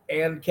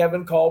 And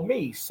Kevin called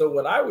me. So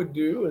what I would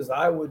do is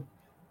I would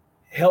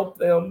help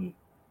them.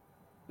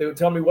 They would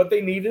tell me what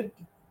they needed,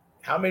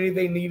 how many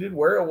they needed,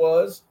 where it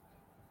was.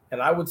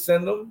 And I would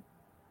send them,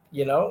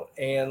 you know,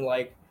 and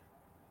like,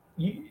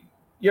 you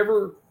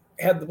ever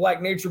had the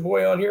Black Nature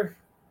Boy on here?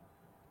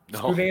 No.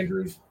 Scoot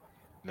Andrews?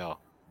 No.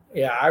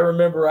 Yeah, I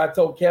remember I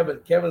told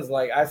Kevin's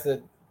like, I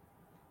said,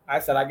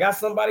 I got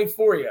somebody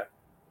for you.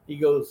 He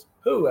goes,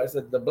 who? I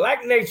said, the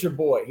Black Nature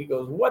Boy. He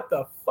goes, what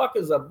the fuck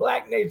is a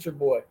Black Nature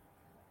Boy?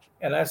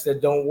 And I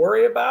said, don't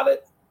worry about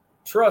it.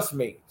 Trust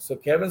me. So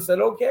Kevin said,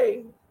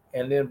 okay.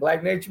 And then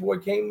Black Nature Boy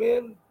came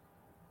in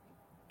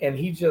and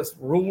he just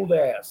ruled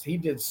ass. He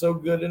did so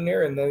good in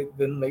there. And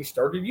then they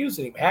started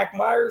using him. Hack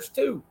Myers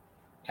too.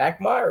 Hack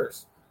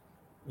Myers,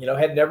 you know,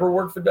 had never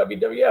worked for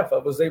WWF. I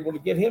was able to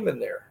get him in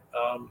there.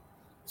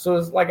 So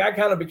it's like I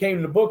kind of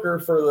became the booker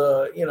for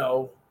the, you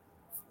know,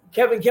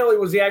 Kevin Kelly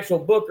was the actual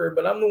booker,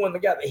 but I'm the one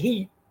that got the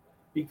heat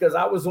because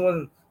I was the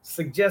one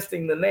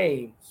suggesting the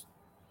names.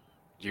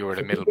 You were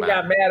the middleman.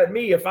 middleman. People got mad at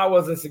me if I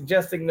wasn't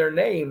suggesting their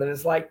name. And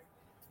it's like,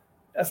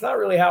 that's not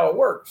really how it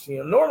works. You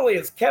know, normally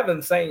it's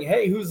Kevin saying,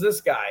 hey, who's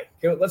this guy?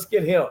 Let's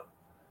get him,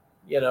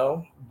 you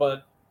know,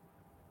 but,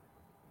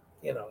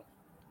 you know,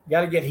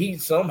 got to get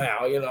heat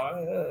somehow, you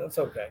know, it's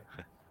okay.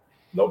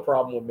 No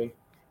problem with me.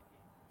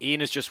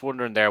 Ian is just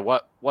wondering there,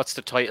 what's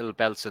the title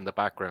belts in the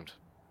background?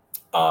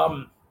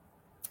 Grab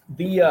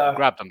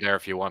them there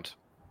if you want.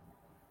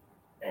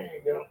 There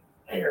you go.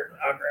 Here,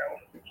 I'll grab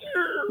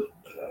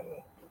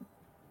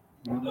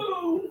them.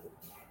 Oh.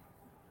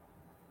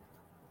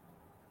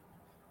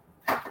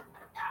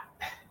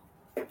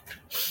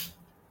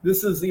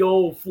 This is the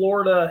old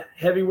Florida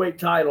heavyweight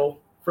title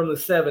from the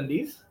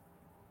 70s.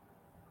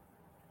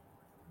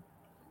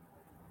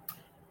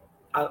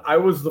 I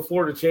was the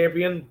Florida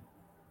champion,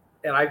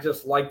 and I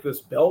just like this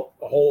belt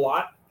a whole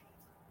lot.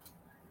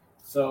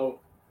 So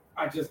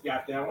I just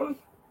got that one.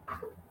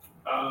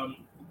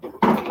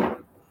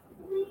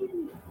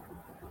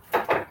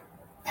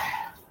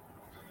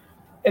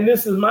 And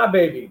this is my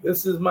baby.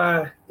 This is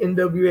my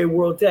NWA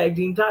World Tag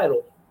Team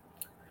title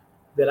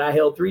that I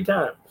held 3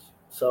 times.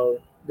 So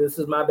this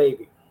is my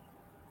baby.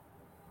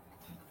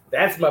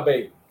 That's my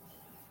baby.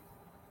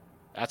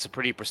 That's a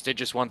pretty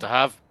prestigious one to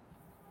have.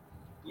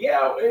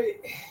 Yeah,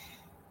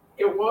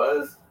 it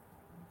was.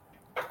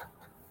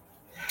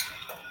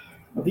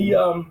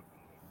 The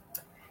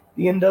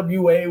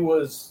NWA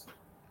was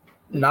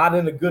not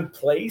in a good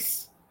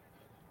place.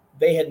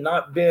 They had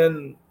not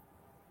been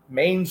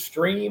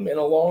mainstream in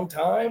a long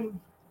time,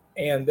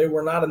 and they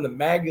were not in the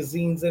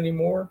magazines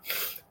anymore.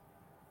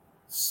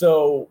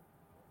 So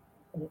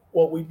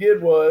what we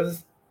did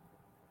was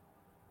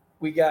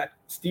we got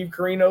Steve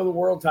Corino the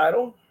world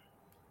title.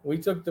 We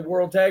took the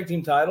world tag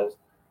team titles.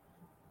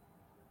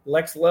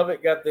 Lex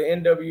Lovett got the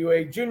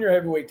NWA junior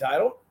heavyweight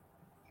title.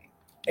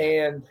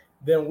 And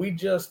then we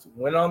just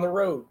went on the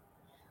road.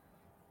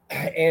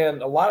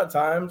 And a lot of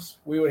times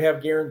we would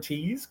have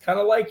guarantees, kind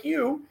of like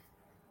you,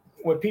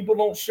 when people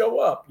don't show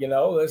up, they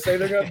say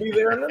they're going to be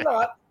there and they're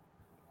not.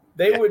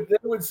 They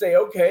would say,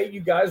 okay, you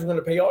guys are going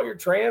to pay all your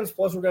trans,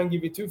 plus we're going to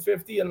give you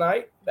 $250 a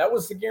night. That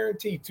was the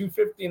guarantee,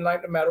 $250 a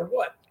night no matter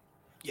what,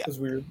 because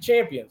we were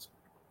champions.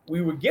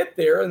 We would get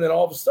there, and then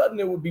all of a sudden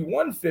it would be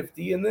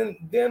 $150, and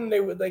then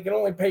they can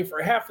only pay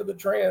for half of the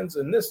trans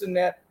and this and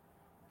that.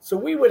 So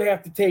we would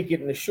have to take it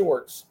in the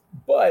shorts,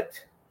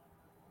 but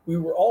we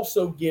were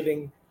also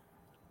getting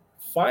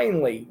the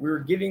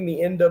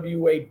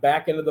NWA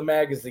back into the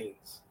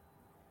magazines,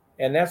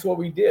 and that's what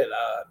we did.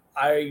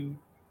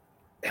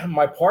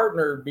 My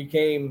partner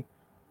became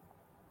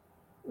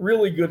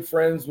really good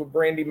friends with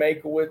Brandy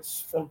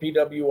Makowitz from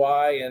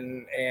PWI,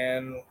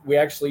 and we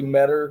actually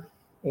met her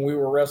when we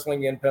were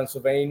wrestling in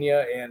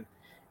Pennsylvania and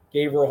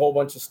gave her a whole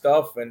bunch of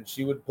stuff, and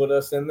she would put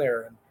us in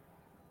there. And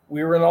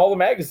we were in all the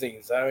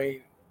magazines. I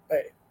mean,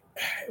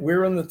 we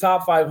were in the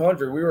top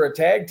 500. We were a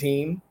tag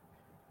team,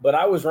 but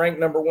I was ranked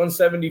number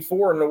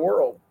 174 in the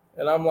world.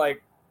 And I'm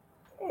like,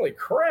 holy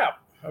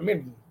crap. I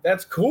mean,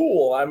 that's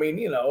cool. I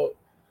mean,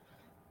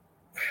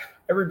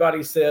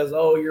 everybody says,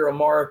 oh, you're a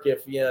mark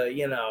if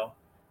you know.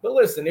 But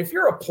listen, if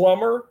you're a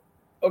plumber,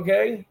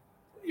 okay,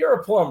 you're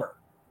a plumber.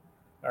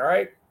 All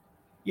right.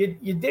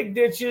 You dig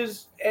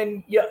ditches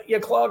and you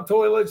clog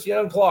toilets, you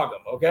unclog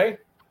them, okay?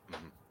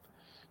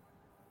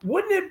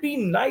 Wouldn't it be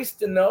nice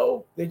to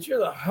know that you're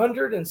the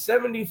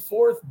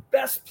 174th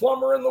best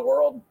plumber in the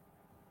world?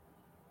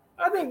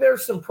 I think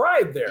there's some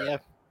pride there. Yeah.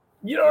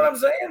 You know what I'm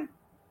saying?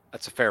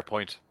 That's a fair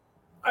point.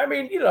 I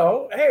mean,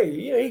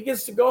 hey, he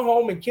gets to go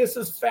home and kiss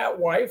his fat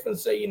wife and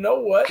say, you know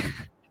what?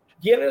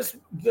 Guinness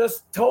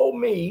just told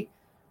me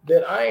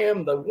that I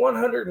am the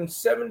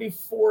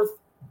 174th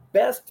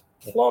best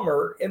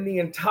plumber in the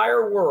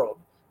entire world.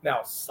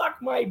 Now suck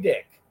my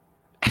dick.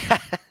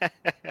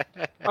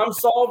 I'm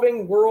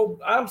solving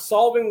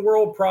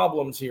world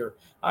problems here.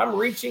 I'm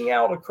reaching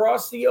out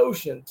across the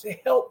ocean to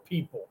help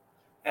people.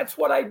 That's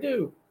what I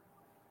do.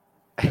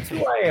 That's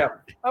who I am.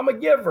 I'm a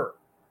giver.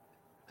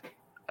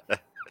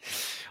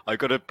 I'm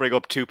going to bring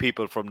up 2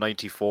 people from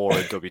 '94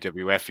 in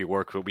WWF you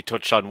worked with. We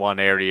touched on one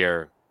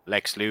earlier,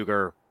 Lex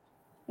Luger.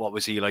 What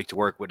was he like to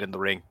work with in the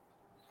ring?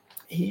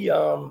 He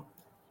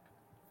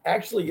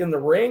actually in the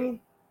ring,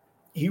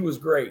 he was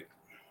great.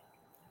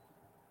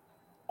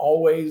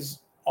 Always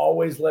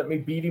let me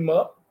beat him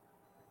up.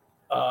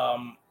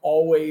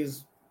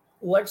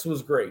 Lex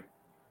was great.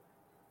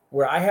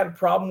 Where I had a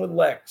problem with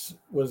Lex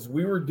was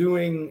we were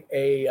doing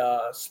a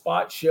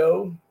spot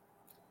show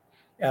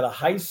at a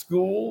high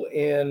school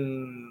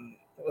in,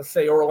 let's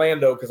say,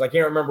 Orlando, because I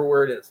can't remember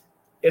where it is.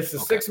 It's a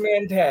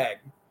 6-man tag,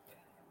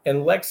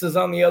 and Lex is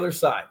on the other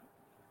side.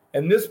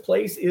 And this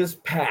place is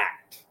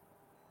packed.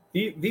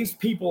 These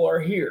people are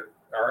here,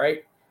 all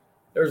right?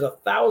 There's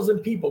 1,000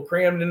 people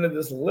crammed into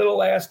this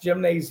little-ass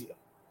gymnasium.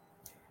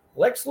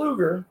 Lex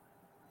Luger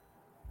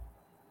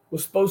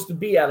was supposed to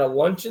be at a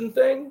luncheon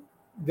thing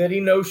that he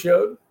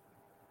no-showed.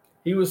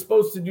 He was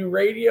supposed to do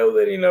radio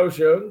that he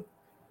no-showed.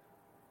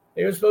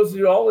 He was supposed to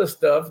do all this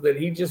stuff that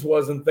he just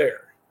wasn't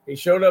there. He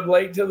showed up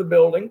late to the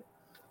building,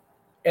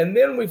 and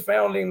then we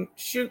found him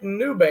shooting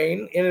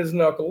Newbane in his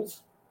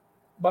knuckles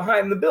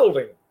behind the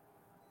building.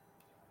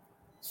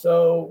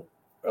 So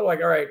we're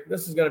like, all right,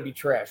 this is going to be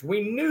trash.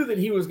 We knew that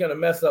he was going to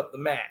mess up the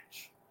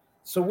match.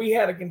 So we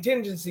had a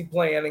contingency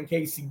plan in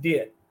case he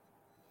did.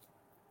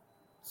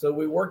 So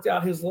we worked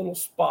out his little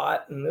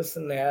spot and this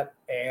and that,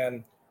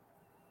 and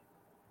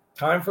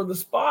time for the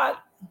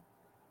spot.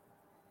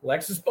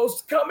 Lex is supposed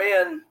to come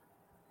in.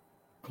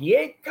 He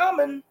ain't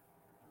coming.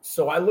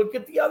 So I look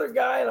at the other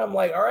guy and I'm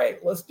like, all right,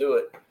 let's do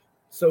it.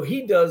 So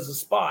he does the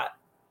spot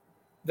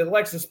that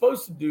Lex is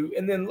supposed to do.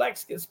 And then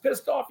Lex gets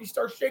pissed off. He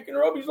starts shaking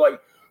her up. He's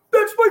like,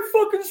 that's my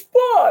fucking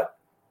spot.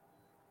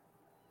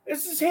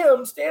 This is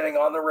him standing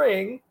on the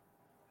ring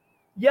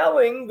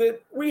yelling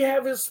that we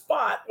have his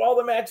spot while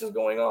the match is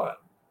going on.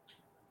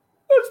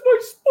 That's my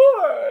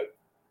spot.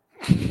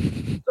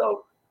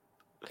 So,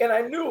 and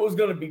I knew it was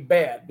going to be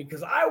bad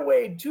because I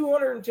weighed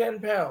 210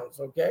 pounds,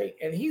 okay?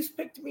 And he's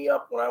picked me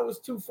up when I was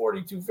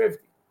 240,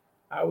 250.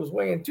 I was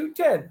weighing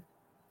 210.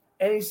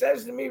 And he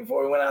says to me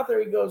before we went out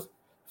there, he goes,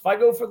 if I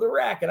go for the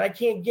rack and I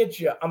can't get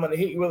you, I'm going to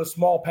hit you with a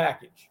small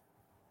package.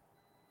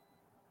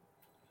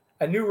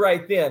 I knew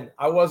right then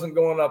I wasn't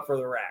going up for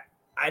the rack.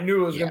 I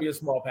knew it was going to be a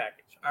small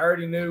package. I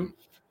already knew.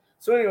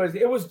 So anyways,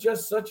 it was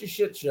just such a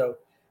shit show.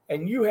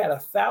 And you had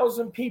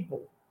 1,000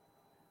 people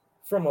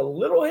from a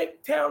little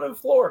hick town in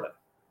Florida.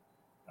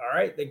 All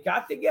right. They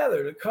got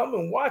together to come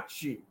and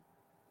watch you.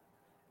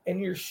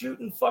 And you're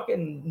shooting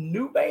fucking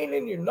Nubane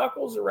in your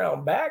knuckles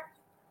around back.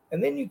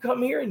 And then you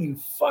come here and you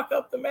fuck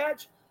up the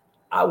match.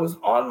 I was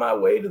on my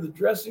way to the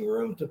dressing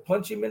room to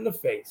punch him in the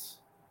face.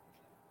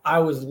 I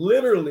was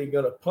literally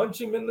going to punch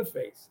him in the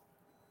face.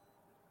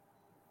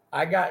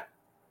 I got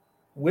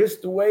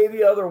whisked away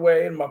the other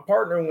way, and my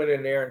partner went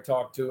in there and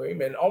talked to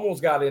him and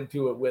almost got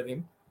into it with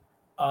him.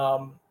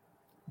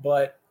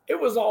 But it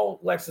was all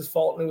Lex's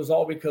fault, and it was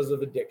all because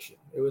of addiction.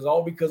 It was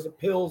all because of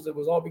pills. It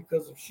was all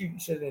because of shooting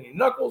shit in your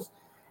knuckles.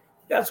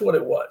 That's what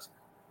it was.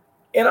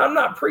 And I'm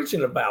not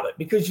preaching about it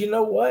because you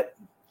know what?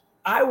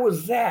 I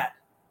was that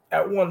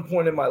at one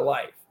point in my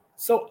life.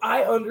 So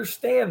I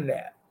understand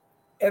that.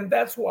 And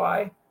that's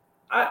why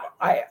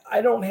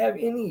I don't have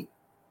any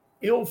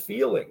ill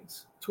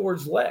feelings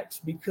towards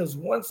Lex, because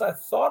once I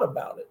thought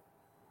about it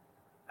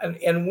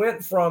and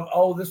went from,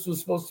 oh, this was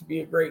supposed to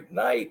be a great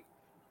night,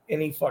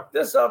 and he fucked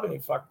this up and he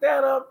fucked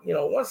that up, you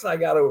know, once I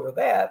got over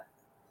that,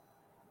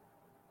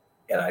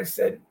 and I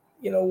said,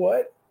 you know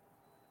what?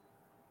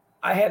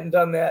 I hadn't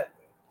done that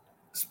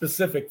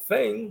specific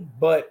thing,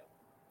 but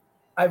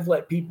I've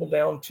let people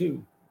down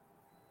too.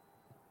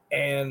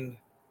 And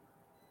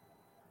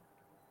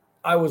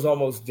I was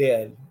almost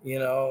dead, you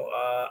know.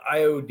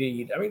 I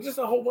OD'd. I mean, just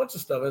a whole bunch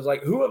of stuff. It's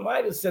like, who am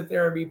I to sit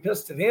there and be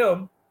pissed at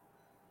him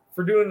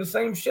for doing the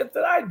same shit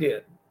that I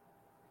did?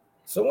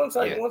 So once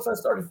I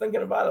started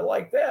thinking about it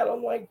like that,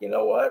 I'm like, you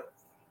know what?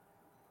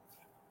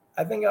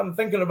 I think I'm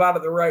thinking about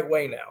it the right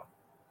way now.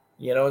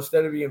 You know,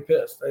 instead of being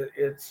pissed,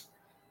 it's,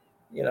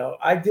 you know,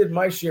 I did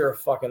my share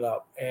of fucking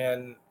up,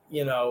 and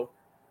you know,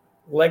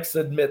 Lex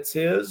admits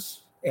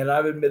his, and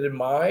I've admitted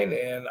mine,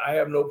 and I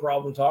have no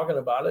problem talking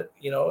about it.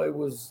 You know,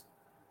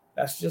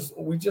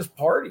 we just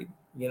partied,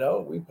 you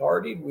know, we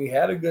partied, we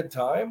had a good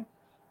time.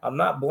 I'm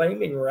not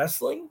blaming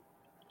wrestling.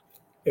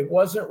 It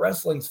wasn't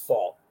wrestling's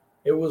fault.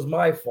 It was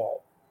my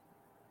fault.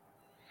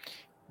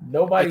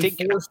 Nobody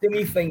forced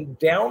anything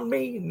down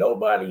me.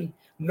 Nobody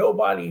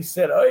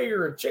said, oh,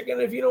 you're a chicken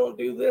if you don't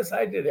do this.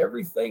 I did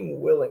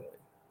everything willingly.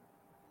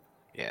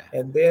 Yeah.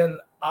 And then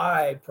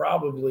I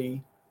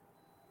probably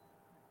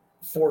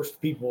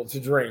forced people to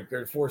drink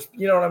or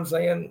you know what I'm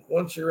saying?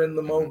 Once you're in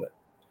the moment,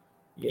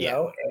 you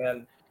know,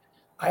 and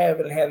I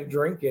haven't had a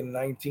drink in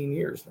 19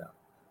 years now.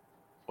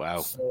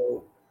 Wow.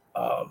 So,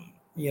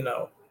 you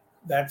know,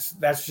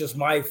 that's just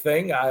my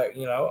thing. I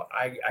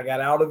got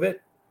out of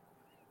it,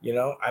 you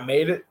know, I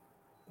made it,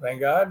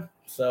 thank God.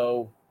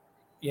 So,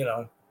 you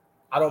know,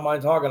 I don't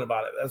mind talking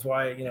about it. That's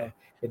why, you know,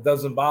 it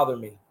doesn't bother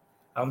me.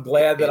 I'm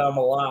glad that I'm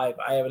alive.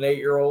 I have an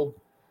 8-year-old,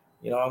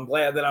 you know, I'm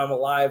glad that I'm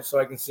alive so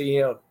I can see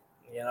him.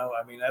 You know,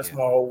 I mean, that's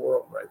my whole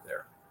world right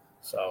there.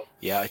 So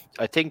yeah,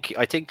 I think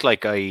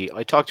like I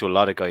talk to a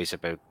lot of guys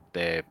about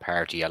the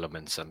party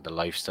elements and the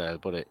lifestyle,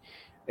 but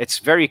it's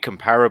very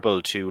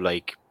comparable to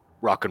like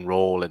rock and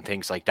roll and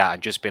things like that,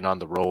 and just been on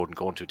the road and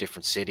going to a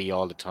different city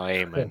all the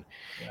time, and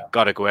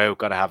gotta go out,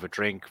 gotta have a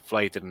drink,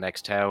 fly to the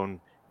next town,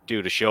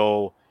 do the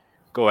show,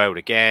 go out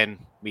again,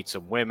 meet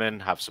some women,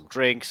 have some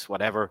drinks,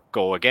 whatever,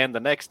 go again the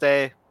next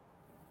day.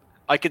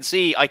 I can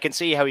see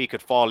how you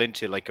could fall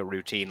into like a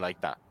routine like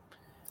that.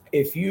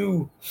 If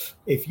you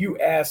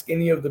ask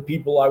any of the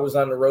people I was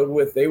on the road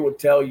with, they would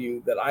tell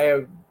you that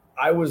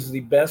I was the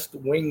best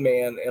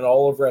wingman in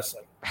all of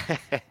wrestling.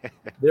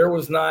 There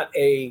was not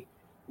a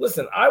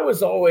listen. I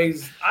was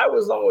always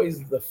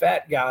the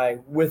fat guy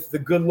with the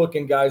good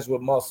looking guys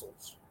with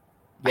muscles,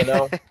 you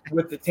know,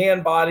 with the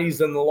tan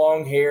bodies and the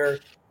long hair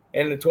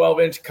and the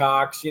 12-inch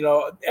cocks. You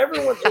know,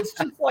 everyone. It's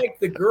just like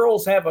the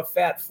girls have a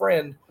fat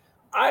friend.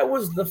 I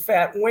was the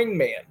fat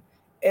wingman.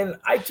 And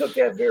I took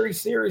that very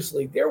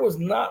seriously. There was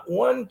not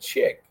one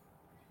chick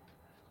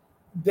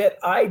that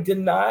I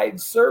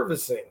denied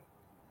servicing,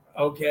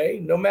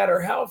 okay? No matter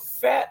how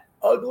fat,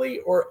 ugly,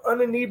 or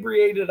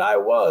uninebriated I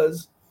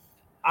was,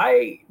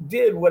 I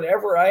did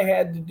whatever I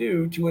had to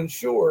do to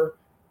ensure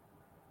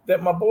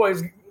that my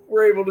boys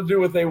were able to do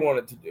what they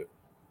wanted to do.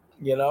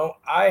 You know,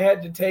 I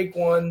had to take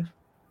one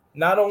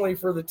not only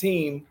for the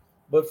team,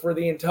 but for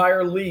the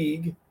entire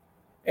league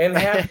and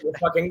half the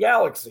fucking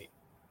galaxy,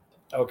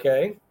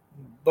 okay?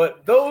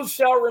 But those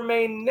shall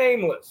remain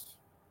nameless.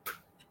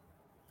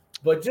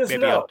 But just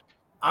know,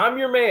 I'm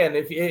your man.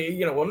 If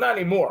you know, well, not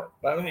anymore.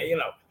 But you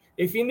know,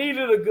 if you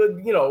needed a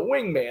good, you know,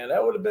 wingman,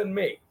 that would have been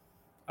me.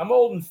 I'm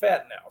old and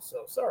fat now,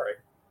 so sorry.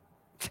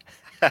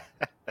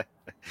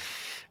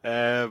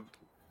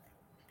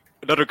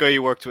 Another guy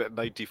you worked with in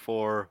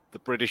 '94, the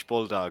British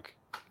Bulldog.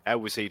 How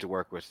was he to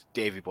work with?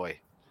 Davy Boy.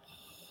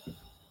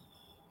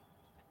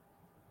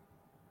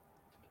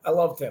 I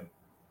loved him.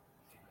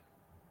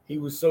 He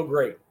was so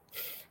great.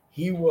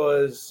 He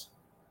was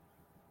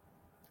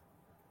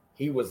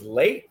he was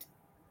late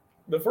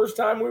the first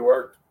time we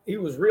worked. He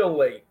was real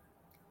late.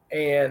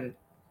 And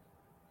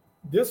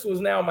this was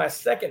now my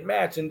second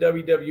match in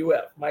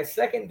WWF. My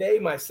second day,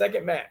 my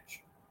second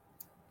match.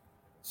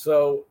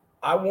 So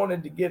I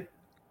wanted to get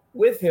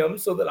with him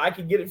so that I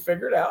could get it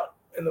figured out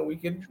and that we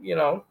could,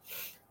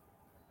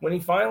 when he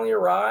finally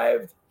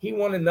arrived, he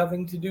wanted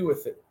nothing to do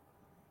with it.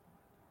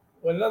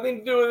 Wanted nothing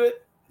to do with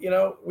it.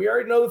 We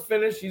already know the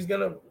finish. He's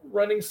going to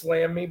running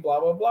slam me, blah,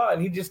 blah, blah.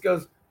 And he just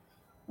goes,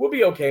 "We'll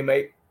be okay,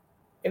 mate."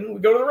 And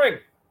we go to the ring.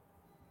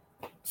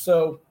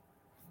 So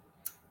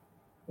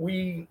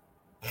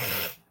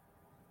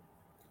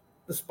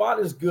the spot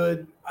is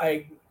good.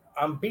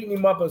 I'm beating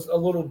him up a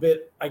little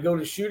bit. I go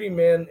to shoot him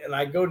in, and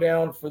I go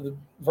down for the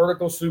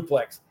vertical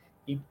suplex.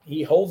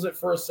 He holds it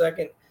for a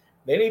second.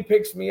 Then he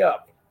picks me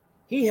up.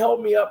 He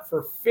held me up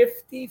for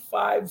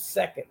 55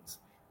 seconds.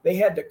 They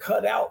had to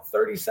cut out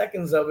 30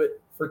 seconds of it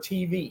for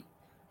TV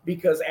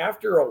because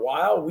after a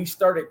while, we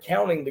started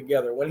counting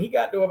together. When he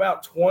got to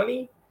about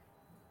 20,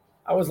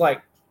 I was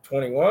like,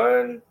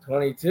 21,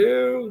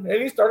 22,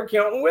 and he started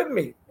counting with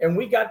me. And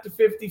we got to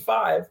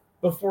 55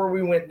 before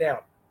we went down.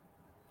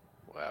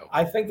 Wow.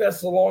 I think that's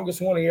the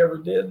longest one he ever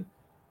did.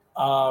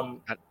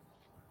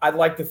 I'd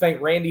like to thank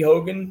Randy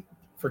Hogan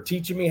for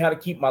teaching me how to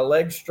keep my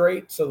legs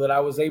straight so that I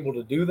was able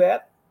to do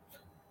that.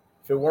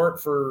 If it weren't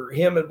for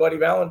him and Buddy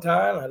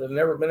Valentine, I'd have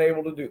never been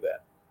able to do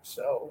that.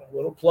 So a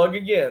little plug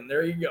again.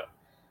 There you go.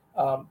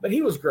 But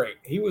he was great.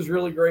 He was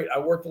really great. I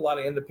worked a lot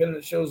of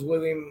independent shows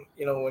with him,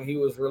 when he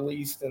was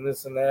released and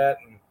this and that.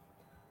 And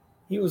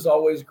he was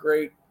always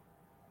great,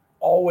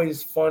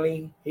 always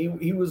funny.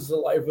 He was the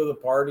life of the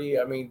party.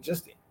 I mean,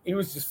 he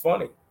was just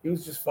funny. He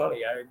was just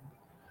funny.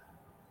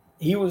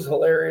 He was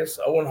hilarious.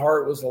 Owen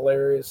Hart was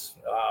hilarious.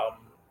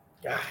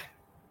 God,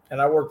 and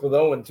I worked with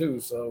Owen too.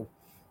 So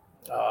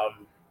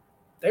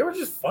they were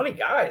just funny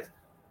guys.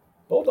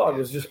 Bulldog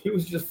was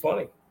just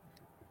funny.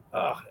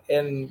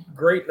 And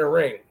great in the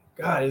ring.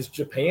 God, his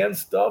Japan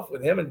stuff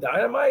with him and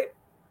Dynamite,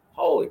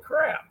 holy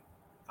crap.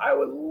 I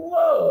would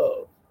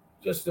love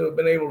just to have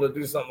been able to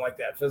do something like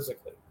that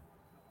physically.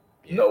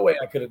 Yeah. No way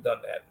I could have done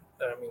that.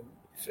 I mean,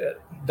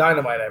 shit.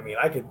 Dynamite,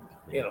 I could,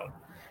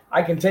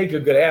 I can take a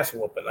good ass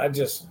whooping. I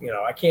just,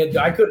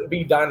 I couldn't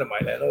be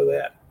Dynamite. I know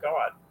that.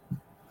 God.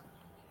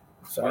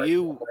 Sorry.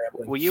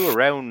 Were you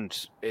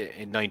around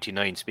in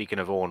 99, speaking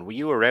of Owen, were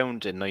you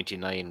around in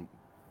 99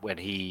 when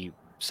he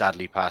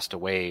sadly passed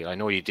away? I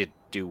know you did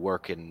do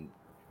work in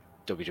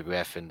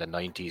WWF in the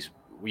 90s.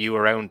 Were you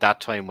around that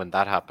time when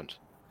that happened?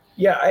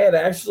 Yeah,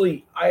 I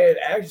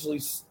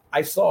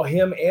saw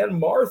him and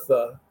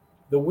Martha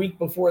the week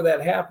before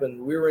that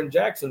happened. We were in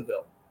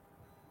Jacksonville.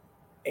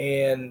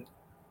 And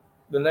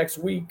the next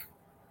week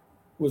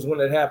was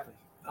when it happened.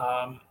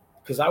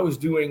 Because I was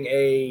doing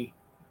a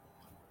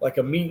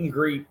meet and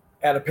greet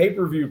at a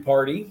pay-per-view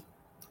party.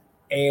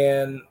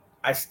 And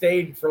I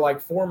stayed for like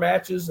 4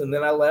 matches and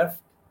then I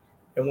left.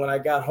 And when I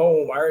got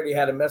home, I already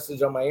had a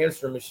message on my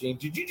answering machine.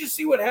 "Did you just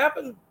see what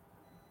happened?"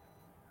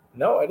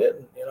 No, I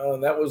didn't.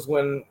 And that was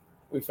when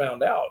we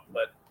found out.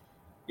 But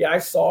yeah, I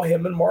saw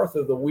him and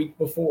Martha the week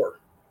before.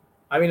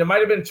 I mean, it might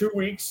have been 2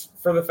 weeks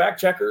for the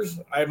fact checkers.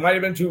 It might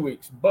have been 2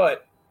 weeks,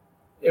 but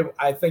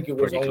I think it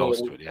was pretty only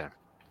close to it. Yeah.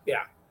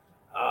 Yeah.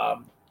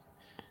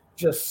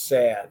 Just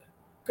sad.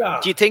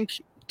 God. Do you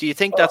think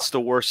that's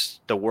the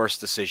worst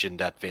decision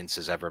that Vince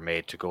has ever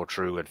made, to go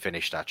through and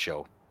finish that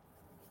show?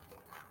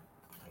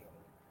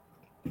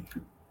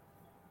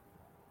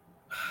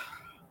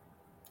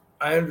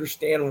 I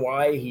understand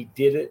why he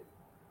did it.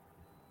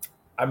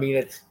 I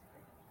mean,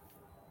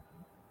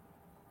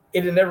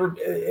 they had never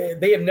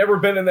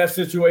been in that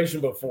situation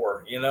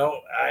before.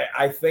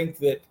 I think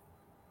that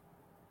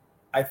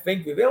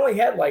they only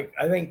had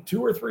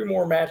 2 or 3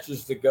 more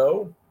matches to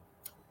go.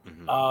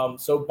 Mm-hmm.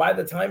 So by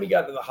the time he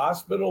got to the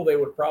hospital, they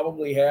would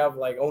probably have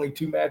only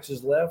 2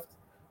 matches left.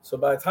 So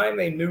by the time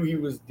they knew he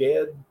was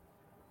dead,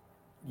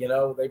 I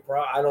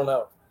don't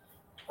know.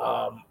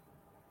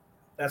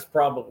 That's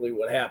probably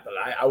what happened.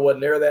 I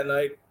wasn't there that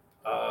night.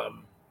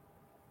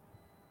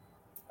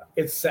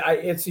 It's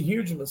a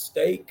huge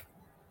mistake,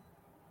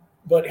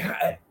 but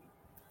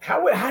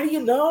how do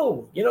you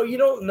know? You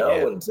don't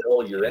know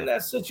until you're in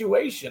that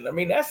situation. I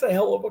mean, that's a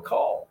hell of a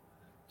call.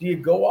 Do you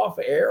go off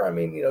air? I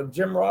mean,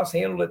 Jim Ross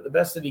handled it the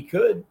best that he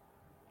could.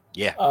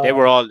 Yeah, they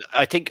were all.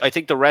 I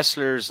think the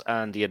wrestlers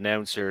and the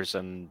announcers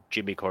and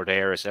Jimmy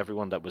Corderas,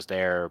 everyone that was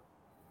there,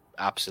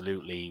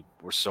 absolutely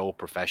were so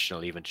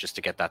professional, even just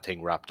to get that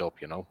thing wrapped up.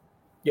 Yeah,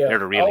 they're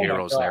the real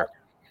heroes there.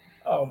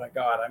 Oh my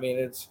God! I mean,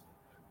 it's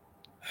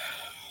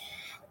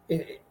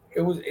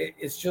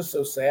just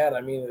so sad.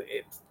 I mean,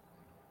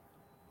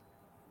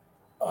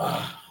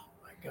 oh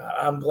my God!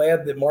 I'm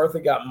glad that Martha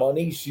got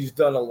money. She's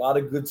done a lot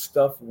of good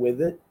stuff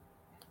with it.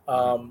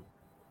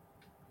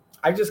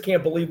 I just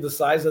can't believe the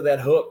size of that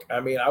hook. I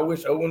mean, I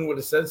wish Owen would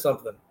have said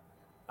something.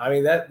 I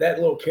mean, that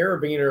little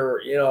carabiner,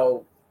 you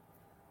know,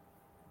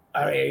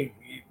 I mean,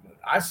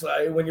 I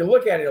saw when you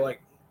look at it,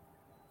 like,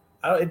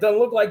 it doesn't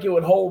look like it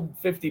would hold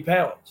 50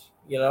 pounds,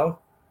 you know?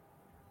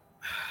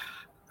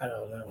 I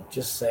don't know.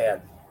 Just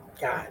sad.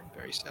 God.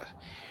 Very sad.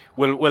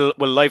 We'll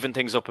liven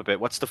things up a bit.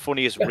 What's the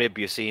funniest rib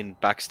you've seen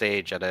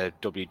backstage at a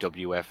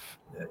WWF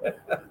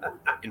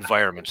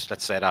environment?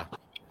 Let's say that.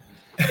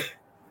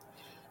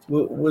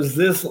 Was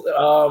this?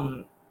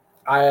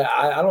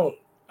 I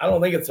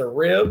don't think it's a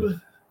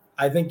rib.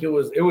 I think it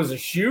was a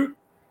shoot.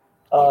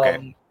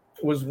 Okay.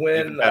 Was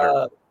when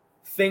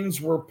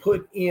things were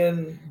put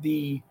in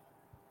the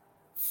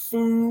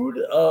food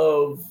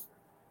of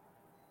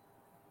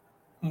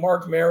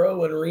Mark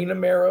Marrow and Rena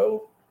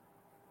Marrow,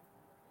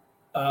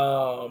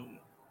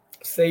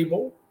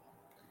 Sable.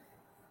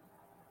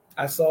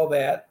 I saw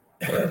that.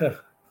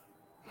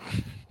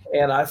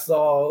 And I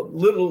saw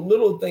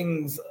little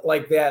things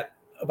like that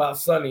about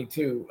Sunny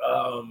too.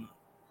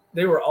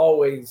 They were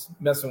always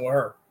messing with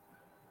her.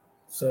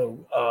 So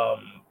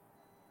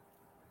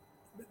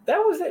that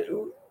was it.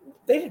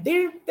 They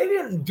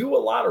didn't do a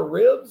lot of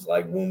ribs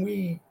like when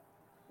we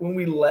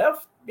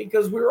left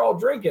because we were all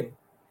drinking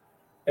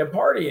and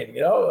partying.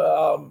 You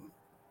know,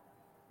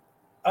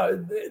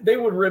 they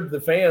would rib the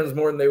fans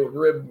more than they would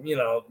rib, you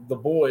know, the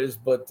boys.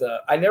 But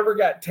I never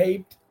got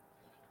taped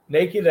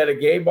naked at a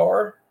gay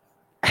bar.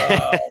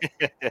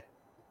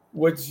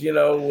 Which, you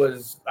know,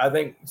 was, I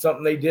think,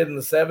 something they did in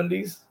the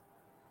 70s.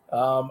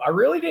 I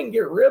really didn't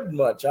get ribbed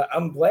much.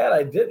 I'm glad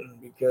I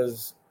didn't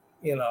because,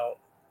 you know,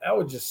 that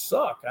would just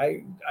suck.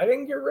 I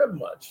didn't get ribbed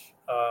much.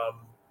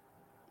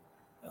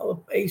 The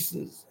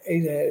bases,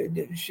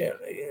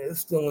 it's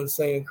still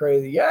insane and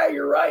crazy. Yeah,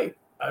 you're right.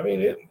 I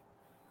mean,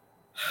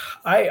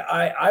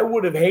 I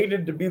would have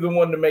hated to be the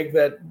one to make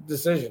that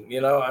decision.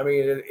 You know, I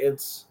mean,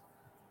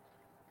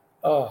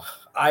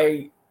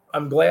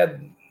 I'm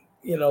glad,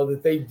 you know,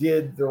 that they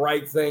did the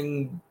right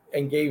thing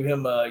and gave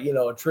him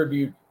a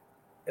tribute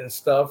and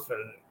stuff.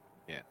 And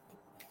yeah,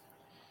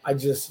 I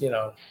just, you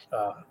know,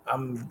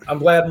 I'm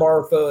glad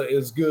Martha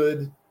is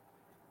good.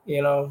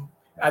 You know,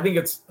 I think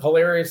it's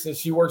hilarious that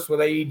she works with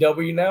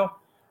AEW now,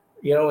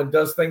 you know, and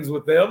does things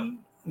with them.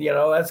 You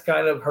know, that's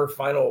kind of her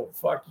final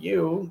fuck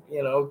you,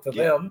 you know, to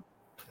them.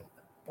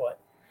 But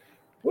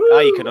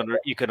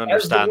you can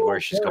understand where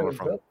she's coming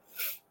from.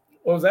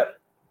 What was that?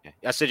 Yeah.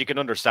 I said you can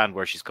understand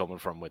where she's coming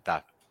from with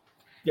that.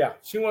 Yeah,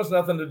 she wants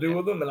nothing to do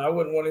with them, and I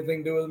wouldn't want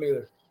anything to do with them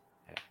either.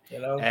 Yeah.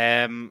 You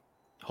know.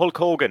 Hulk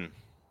Hogan.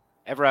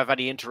 Ever have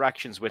any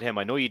interactions with him?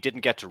 I know you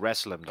didn't get to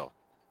wrestle him though.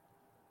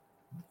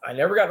 I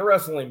never got to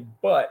wrestle him,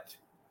 but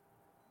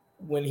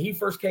when he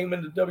first came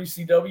into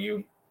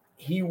WCW,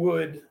 he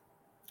would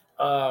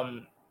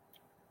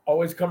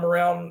always come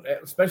around,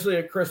 especially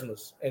at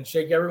Christmas, and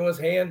shake everyone's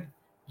hand,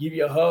 give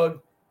you a hug,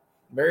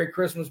 Merry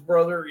Christmas,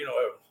 brother. You know,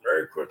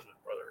 Merry Christmas,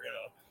 brother. You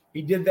know,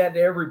 he did that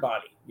to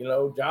everybody. You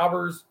know,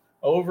 jobbers,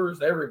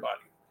 overs,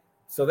 everybody.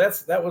 So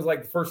that was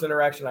like the first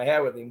interaction I had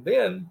with him.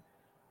 Then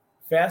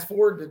fast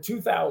forward to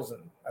 2000.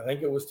 I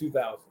think it was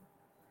 2000.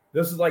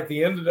 This is like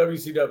the end of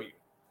WCW.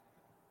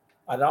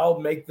 And I'll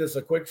make this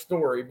a quick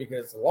story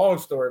because it's a long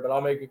story, but I'll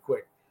make it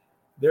quick.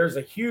 There's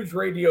a huge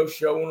radio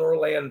show in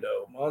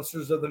Orlando,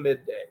 Monsters of the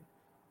Midday.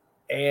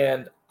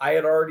 And I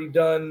had already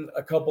done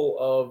a couple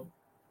of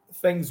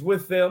things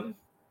with them.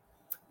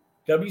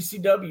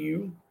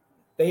 WCW,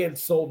 they had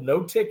sold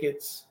no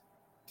tickets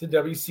to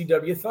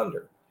WCW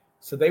Thunder.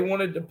 So they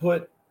wanted to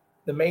put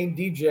the main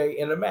DJ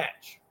in a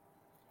match.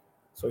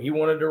 So he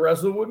wanted to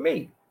wrestle with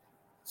me.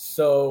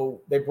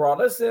 So they brought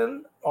us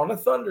in on a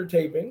Thunder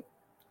taping.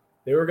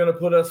 They were going to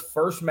put us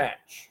first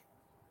match.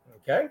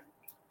 Okay.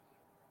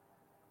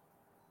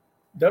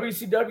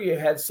 WCW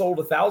had sold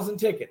 1,000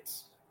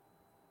 tickets.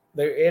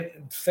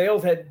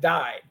 Sales had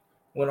died.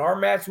 When our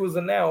match was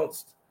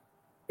announced,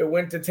 it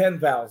went to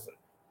 10,000.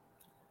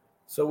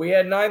 So we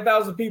had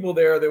 9,000 people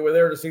there that were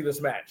there to see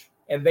this match.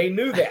 And they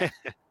knew that.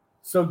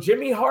 So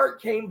Jimmy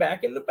Hart came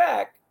back in the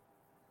back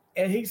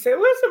and he said,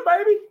 listen,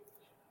 baby,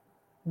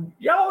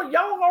 y'all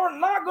are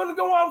not going to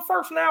go on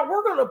first now.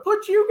 We're going to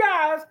put you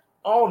guys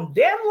on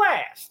dead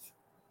last.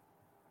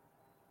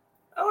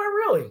 Oh,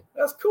 really?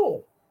 That's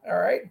cool. All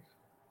right.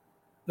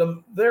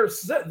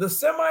 The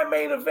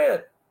semi-main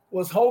event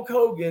was Hulk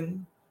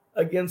Hogan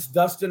against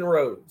Dustin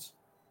Rhodes.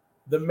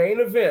 The main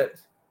event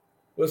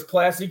was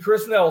Classy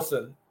Chris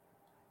Nelson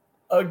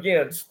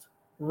against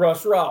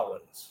Russ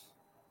Rollins.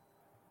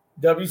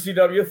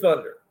 WCW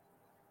Thunder.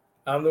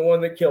 I'm the one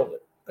that killed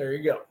it. There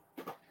you go.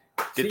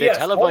 Did they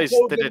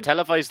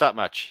televise that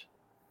match?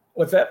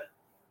 What's that?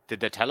 Did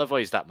they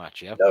televise that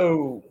match? Yeah.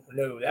 No.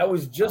 That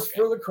was just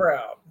for the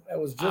crowd. That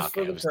was just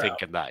for the crowd. I was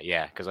thinking that,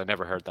 yeah, because I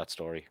never heard that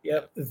story.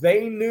 Yep.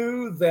 They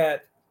knew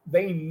that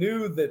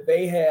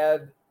they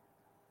had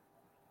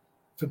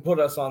to put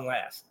us on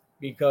last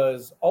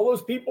because all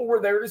those people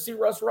were there to see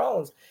Russ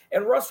Rollins.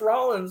 And Russ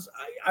Rollins,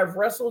 I've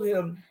wrestled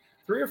him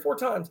 3 or 4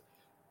 times.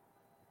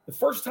 The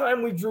first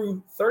time we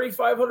drew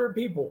 3,500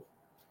 people.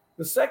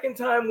 The second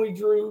time we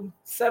drew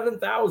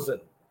 7,000,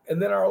 and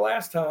then our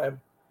last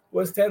time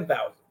was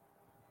 10,000.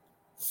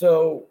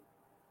 So,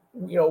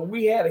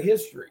 we had a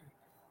history.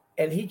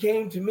 And he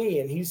came to me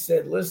and he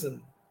said,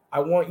 listen, I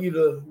want you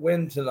to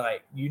win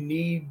tonight. You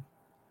need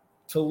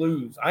to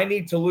lose. I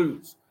need to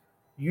lose.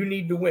 You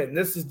need to win.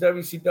 This is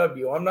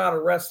WCW. I'm not a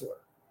wrestler.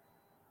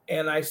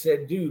 And I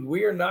said, dude,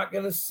 we are not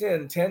going to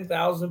send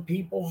 10,000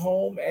 people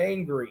home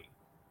angry.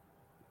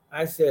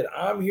 I said,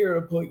 I'm here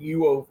to put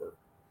you over.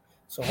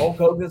 So Hulk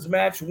Hogan's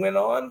match went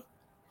on.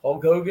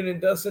 Hulk Hogan and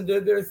Dustin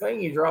did their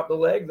thing. He dropped the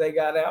leg. They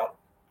got out.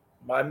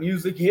 My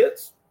music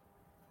hits.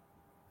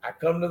 I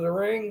come to the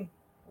ring.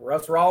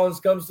 Russ Rollins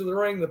comes to the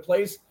ring. The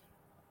place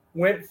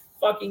went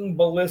fucking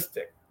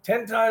ballistic.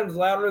 10 times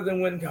louder than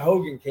when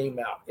Hogan came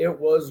out. It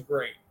was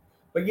great.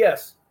 But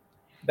yes,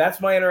 that's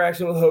my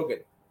interaction with Hogan.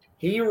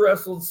 He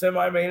wrestled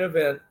semi-main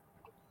event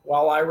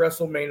while I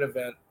wrestled main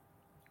event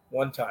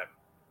one time.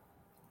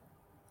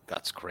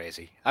 That's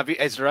crazy.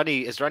 Is there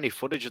any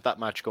footage of that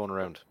match going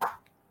around?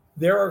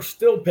 There are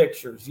still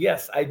pictures.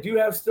 Yes, I do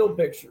have still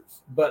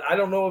pictures, but I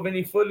don't know of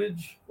any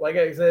footage. Like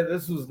I said,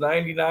 this was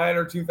 99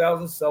 or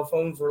 2000. Cell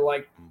phones were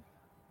like,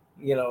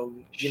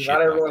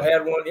 not everyone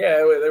had one. Yeah,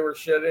 they were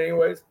shit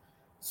anyways.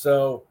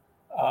 So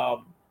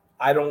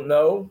I don't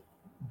know,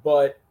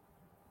 but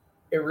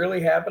it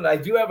really happened. I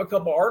do have a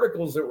couple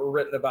articles that were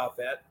written about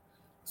that.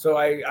 So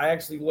I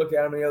actually looked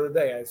at them the other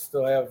day. I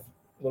still have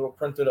little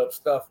printed up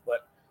stuff,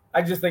 but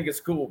I just think it's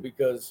cool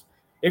because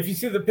if you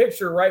see the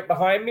picture right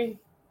behind me,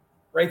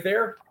 right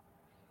there,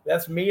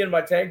 that's me and my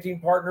tag team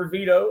partner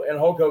Vito and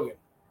Hulk Hogan.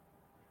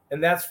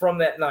 And that's from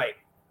that night.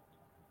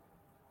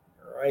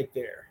 Right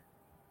there.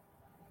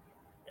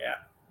 Yeah.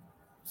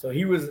 So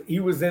he was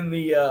in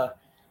the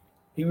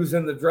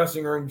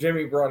dressing room.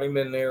 Jimmy brought him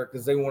in there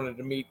because they wanted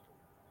to meet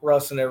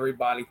Russ and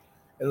everybody.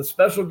 And the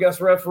special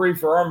guest referee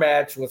for our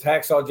match was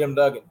Hacksaw Jim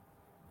Duggan,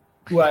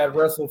 who I had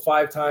wrestled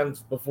 5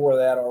 times before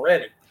that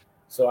already.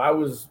 So I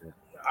was,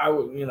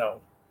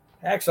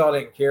 Hacksaw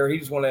didn't care. He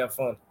just wanted to have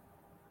fun.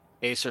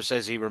 Acer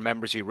says he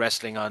remembers you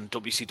wrestling on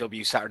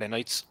WCW Saturday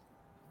nights.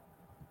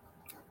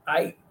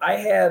 I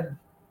had,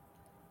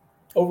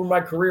 over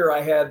my career, I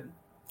had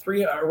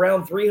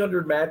around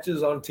 300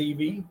 matches on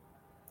TV.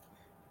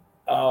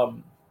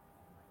 And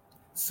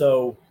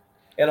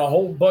a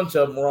whole bunch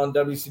of them were on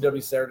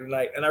WCW Saturday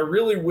night. And I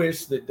really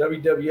wish that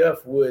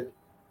WWF would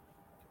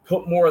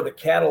put more of the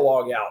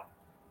catalog out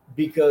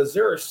because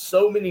there are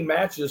so many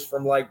matches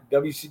from like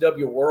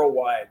WCW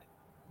Worldwide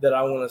that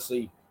I want to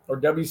see,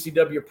 or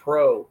WCW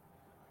Pro,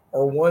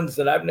 or ones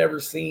that I've never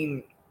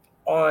seen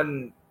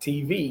on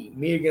TV.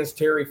 Me against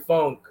Terry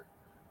Funk,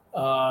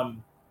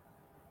 Bob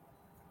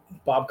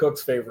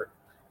Cook's favorite.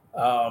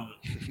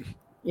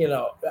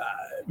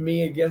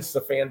 Me against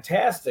the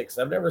Fantastics.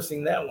 I've never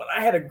seen that one.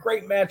 I had a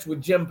great match with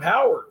Jim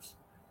Powers.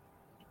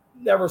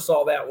 Never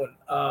saw that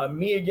one.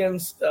 Me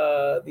against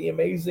the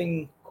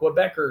amazing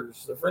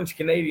Quebecers, the French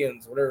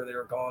Canadians, whatever they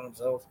were calling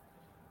themselves.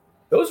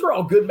 Those were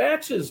all good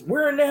matches.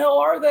 Where in the hell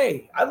are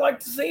they? I'd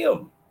like to see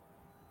them.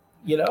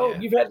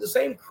 You've had the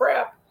same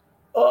crap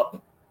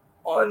up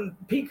on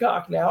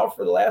Peacock now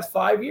for the last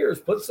 5 years.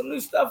 Put some new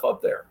stuff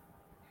up there.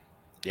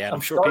 Yeah, I'm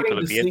sure people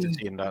would be into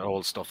seeing that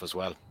old stuff as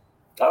well.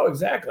 Oh,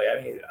 exactly.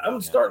 I mean, I'm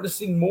starting to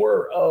see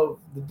more of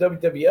the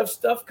WWF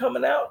stuff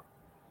coming out.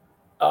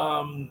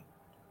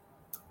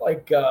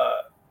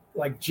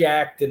 Like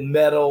Jacked and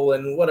Metal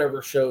and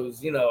whatever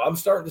shows, I'm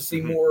starting to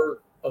see more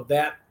of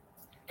that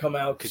come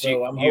out.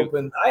 So I'm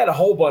hoping. I had a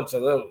whole bunch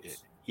of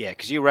those. Yeah,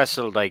 because you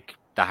wrestled like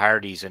the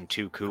Hardys and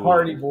Too Cool.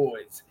 Hardy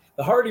Boys.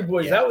 The Hardy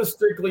Boys, that was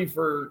strictly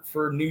for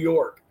New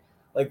York.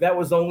 Like that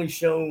was only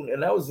shown,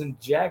 and that was in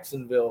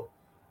Jacksonville.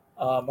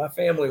 My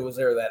family was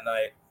there that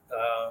night.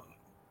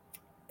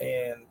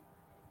 And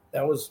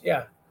that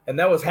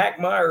was Hack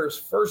Meyer's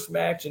first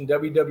match in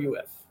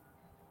WWF.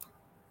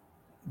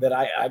 That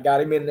I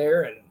got him in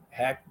there, and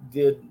Hack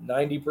did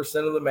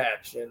 90% of the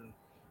match, and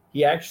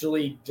he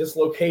actually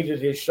dislocated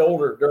his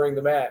shoulder during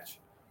the match,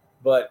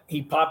 but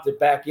he popped it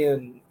back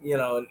in,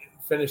 and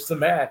finished the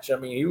match. I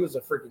mean, he was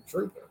a freaking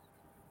trooper.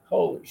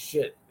 Holy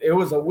shit. It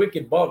was a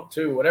wicked bump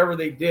too. Whatever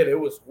they did, it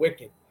was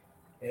wicked.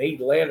 And he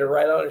landed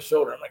right on his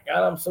shoulder. I'm like,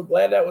 God, I'm so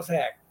glad that was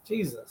Hack.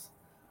 Jesus.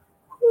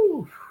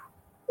 Whew.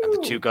 And the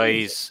two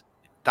guys,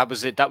 that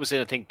was it. That was in,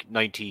 I think,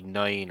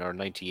 99 or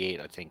 98,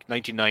 I think.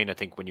 99, I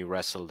think, when you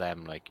wrestled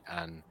them.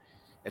 And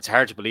it's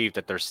hard to believe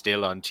that they're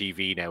still on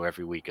TV now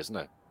every week, isn't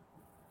it?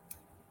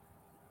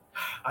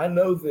 I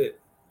know that,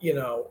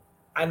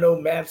 I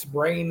know Matt's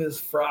brain is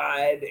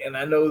fried, and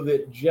I know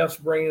that Jeff's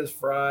brain is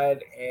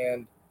fried,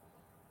 and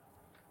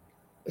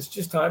it's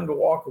just time to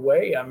walk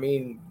away. I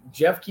mean,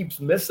 Jeff keeps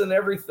missing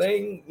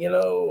everything, that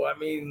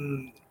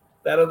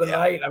other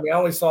night. I mean, I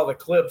only saw the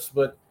clips,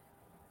 but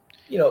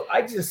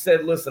I just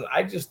said, listen,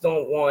 I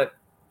don't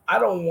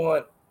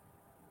want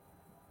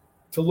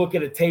to look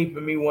at a tape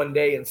of me one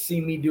day and see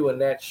me doing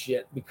that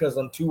shit because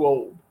I'm too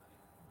old.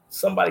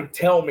 Somebody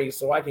tell me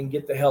so I can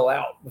get the hell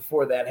out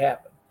before that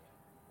happened.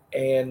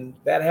 And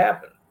that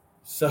happened.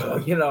 So,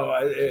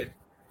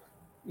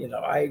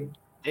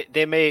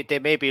 They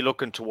may be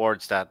looking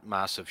towards that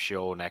massive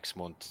show next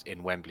month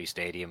in Wembley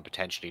Stadium,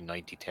 potentially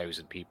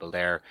 90,000 people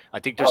there. I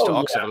think there's Oh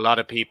talks of yeah, a lot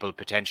of people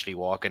potentially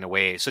walking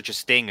away, such as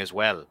Sting as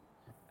well,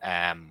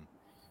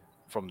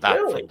 from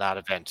really? that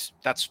event.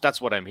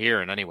 That's what I'm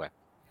hearing anyway.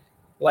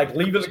 Like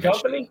leaving Because the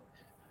eventually company?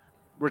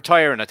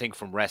 retiring, I think,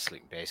 from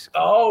wrestling basically.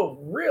 Oh,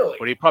 really?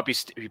 But he'd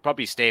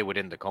probably stay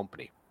within the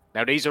company.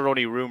 Now these are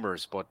only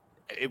rumors, but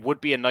it would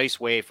be a nice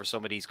way for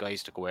some of these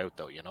guys to go out,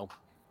 though. You know,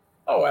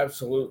 Oh,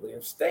 absolutely.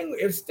 If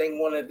Sting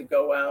wanted to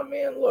go out,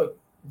 man, look,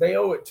 they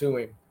owe it to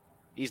him.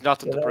 he's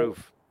nothing You to know,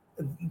 prove.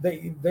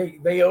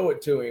 they owe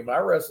it to him. I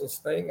wrestled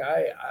Sting.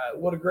 I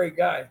what a great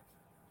guy.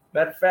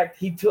 Matter of fact,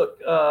 he took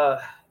the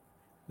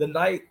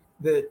night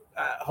that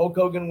Hulk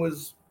Hogan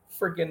was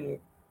freaking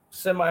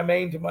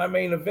semi-main to my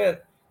main event.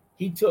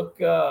 He took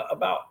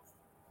about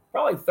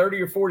probably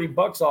 30 or 40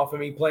 bucks off of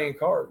me playing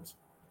cards.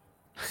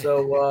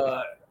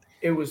 So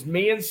it was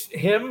me and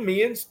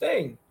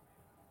Sting.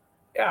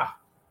 Yeah,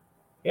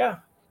 yeah,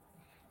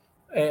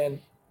 and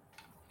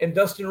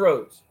Dustin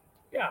Rhodes.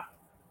 Yeah,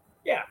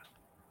 yeah,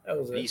 that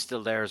was it. He's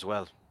still there as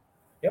well.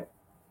 Yep,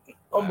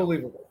 Wow.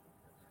 unbelievable.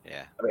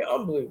 Yeah. I mean,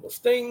 unbelievable.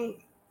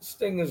 Sting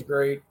is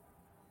great.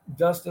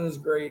 Dustin is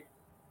great.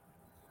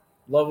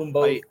 Love them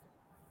both. I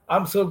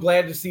I'm so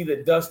glad to see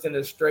that Dustin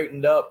has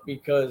straightened up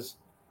because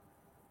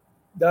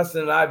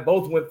Dustin and I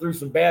both went through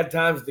some bad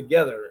times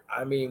together.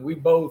 I mean, we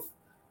both,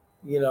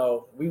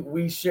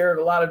 we shared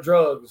a lot of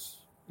drugs,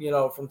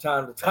 from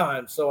time to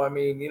time. So I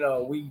mean,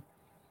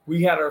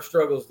 we had our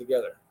struggles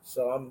together.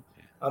 So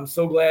I'm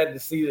so glad to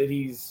see that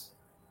he's,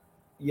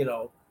 you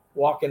know,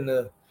 walking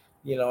the,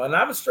 and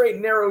I'm straight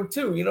and narrow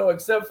too,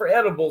 except for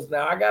edibles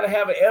now. I got to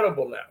have an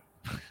edible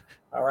now.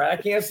 All right,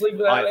 I can't sleep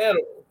without I an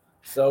edible.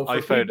 So I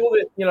for found people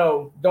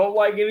that don't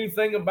like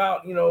anything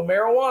about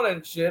marijuana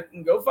and shit,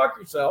 and go fuck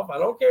yourself. I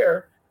don't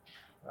care.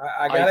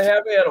 I I gotta th-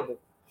 have an edible.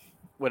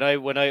 when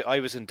I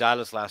was in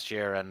Dallas last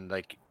year, and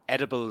like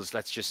edibles,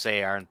 let's just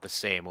say, aren't the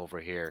same over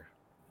here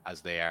as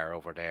they are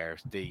over there.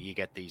 You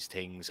get these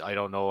things. I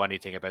don't know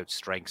anything about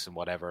strengths and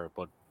whatever,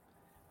 but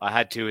I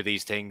had two of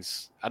these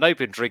things, and I've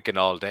been drinking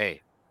all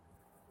day.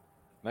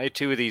 I had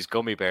two of these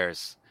gummy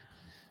bears.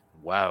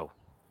 Wow,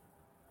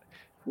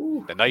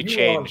 Whew, the night you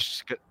were on.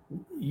 changed.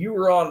 You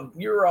were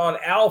on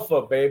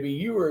alpha, baby.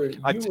 You were.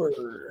 I, You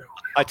were.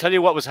 I tell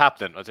you what was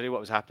happening. I'll tell you what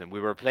was happening. We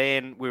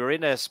were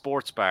in a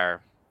sports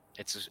bar.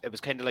 It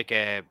was kind of like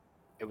it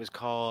was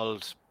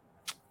called,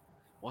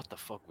 what the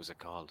fuck was it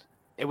called?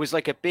 It was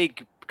like a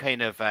big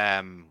kind of,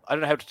 I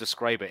don't know how to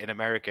describe it in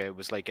America. It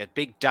was like a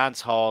big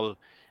dance hall,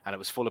 and it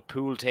was full of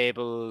pool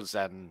tables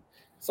and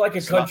It's like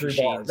a slot country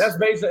bar. machines. That's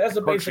A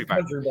a country basic bar.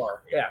 country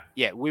bar. Yeah.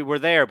 Yeah, we were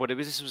there, but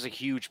this was a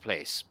huge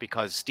place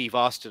because Steve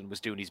Austin was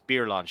doing his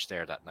beer launch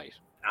there that night.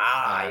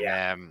 Ah, And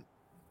yeah.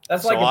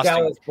 That's so like a Austin,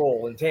 Dallas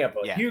Bowl in Tampa.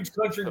 yeah. Huge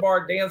country So,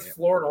 bar, dance yeah.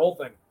 floor, the whole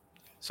thing.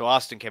 So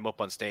Austin came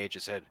up on stage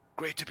and said,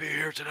 "Great to be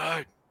here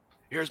tonight.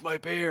 Here's my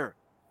beer."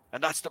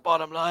 And that's the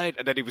bottom line.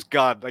 And then he was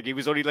gone. Like he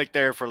was only like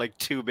there for like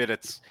 2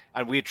 minutes.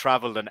 And we had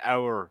traveled an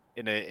hour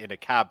in a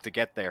cab to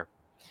get there.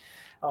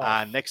 Oh,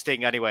 And next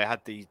thing anyway, I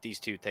had these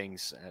two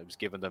things. I was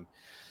giving them,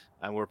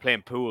 and we were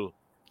playing pool.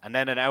 And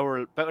then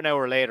about an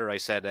hour later, I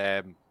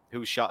said,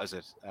 "Whose shot is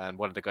it?" And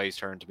one of the guys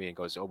turned to me and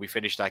goes, "Oh, we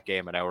finished that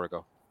game an hour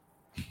ago."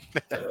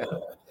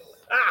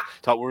 ah,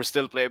 Thought we were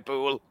still playing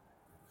pool.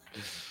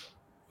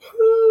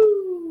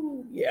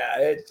 whew.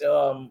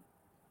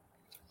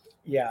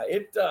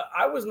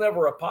 I was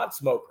never a pot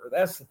smoker.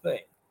 That's the thing.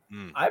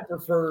 Mm. I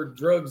prefer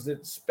drugs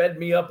that sped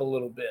me up a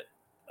little bit.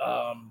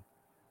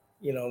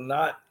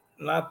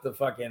 Not the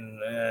fucking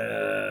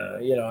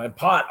and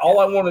pot. All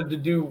I wanted to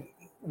do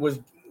was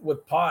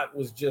with pot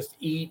was just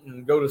eat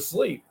and go to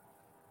sleep.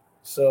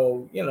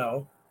 So,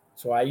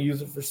 so I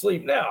use it for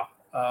sleep now.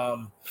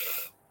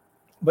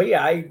 But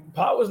yeah,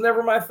 pot was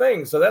never my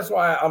thing. So that's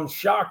why I'm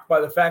shocked by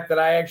the fact that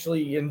I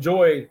actually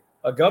enjoy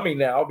a gummy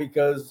now,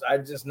 because I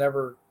just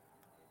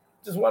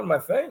wasn't my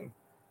thing.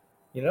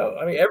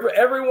 I mean,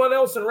 everyone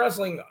else in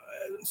wrestling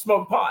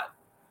smoked pot.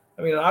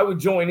 I mean, I would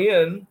join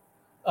in,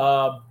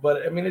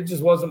 but I mean, it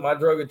just wasn't my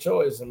drug of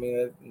choice. I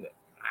mean,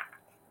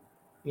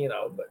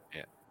 but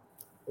Yeah.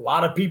 a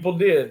lot of people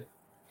did.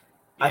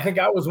 Yeah. I think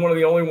I was one of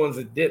the only ones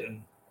that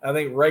didn't. I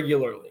think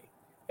regularly.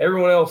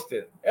 Everyone else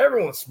did.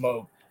 Everyone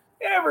smoked.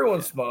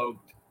 Everyone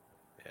smoked.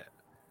 Yeah.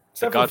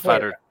 Except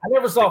Godfather. For Flair. I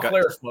never saw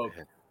Flair smoke.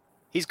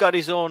 He's got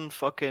his own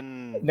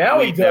fucking now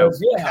he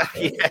does, now.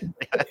 Yeah.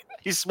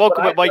 He's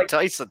smoking with Mike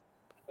Tyson.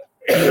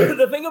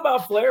 The thing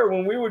about Flair,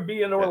 when we would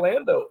be in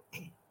Orlando,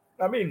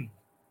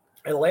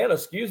 Atlanta,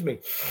 excuse me,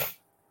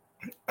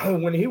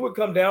 when he would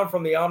come down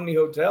from the Omni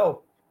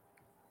Hotel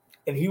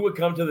and he would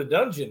come to the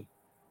dungeon,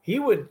 he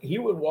would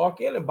walk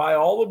in and buy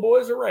all the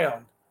boys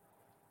around.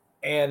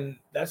 And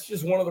that's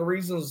just one of the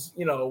reasons,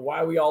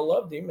 why we all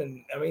loved him.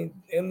 And I mean,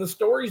 and the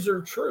stories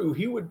are true.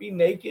 He would be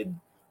naked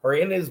or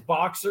in his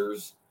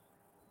boxers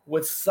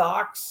with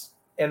socks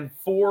and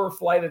 4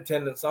 flight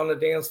attendants on the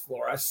dance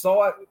floor. I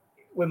saw it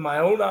with my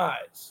own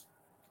eyes.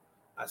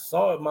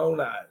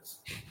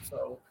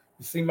 So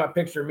you see my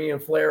picture of me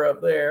and Flair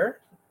up there.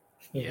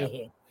 Yep.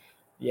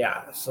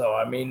 Yeah. So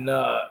I mean,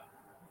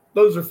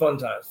 those are fun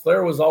times.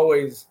 Flair was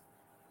always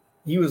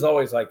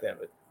like that.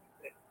 But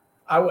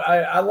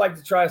I like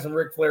to try some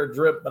Ric Flair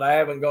drip, but I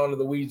haven't gone to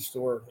the weed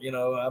store.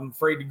 I'm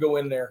afraid to go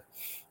in there.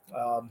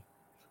 Um,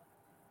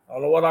 I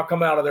don't know what I'll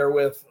come out of there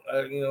with.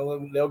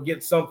 They'll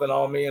get something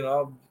on me, and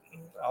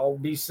I'll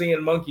be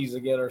seeing monkeys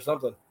again or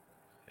something.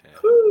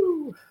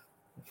 Whew.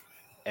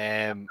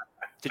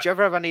 Did you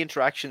ever have any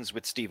interactions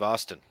with Steve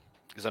Austin?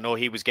 Because I know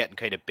he was getting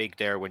kind of big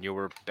there when you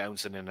were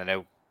bouncing in and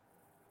out.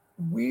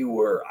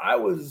 I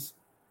was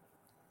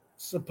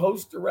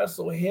supposed to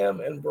wrestle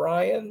him and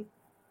Brian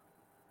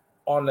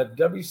on the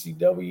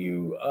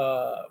WCW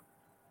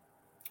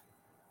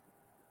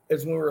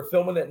is when we were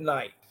filming at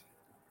night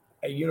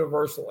at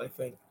Universal, I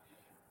think.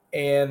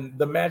 And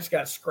the match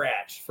got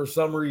scratched for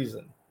some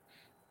reason.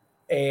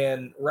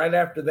 And right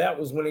after that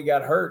was when he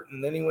got hurt.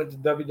 And then he went to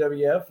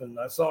WWF and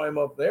I saw him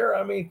up there.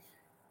 I mean,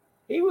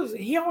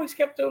 he always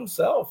kept to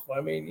himself.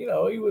 I mean, he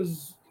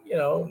was,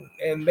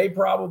 and they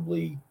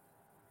probably,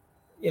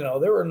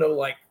 there were no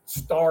like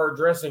star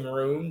dressing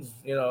rooms,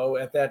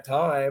 at that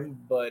time,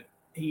 but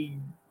he,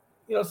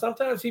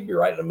 sometimes he'd be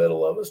right in the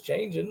middle of us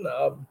changing.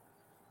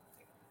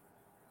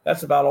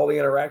 That's about all the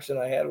interaction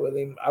I had with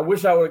him. I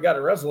wish I would have got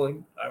to wrestle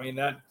him. I mean,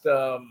 that's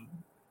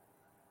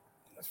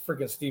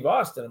freaking Steve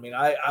Austin. I mean,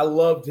 I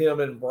loved him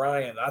and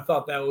Brian. I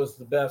thought that was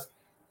the best.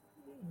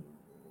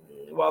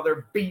 While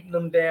they're beating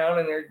them down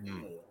and they're,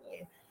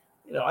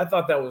 I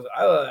thought that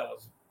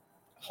was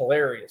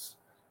hilarious.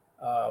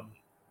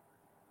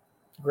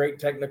 Great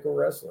technical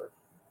wrestler,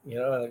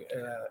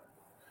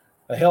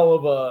 a hell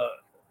of a.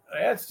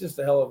 That's just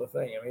a hell of a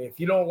thing. I mean, if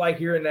you don't like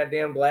hearing that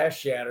damn glass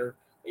shatter,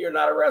 you're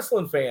not a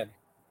wrestling fan.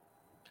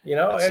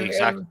 That's the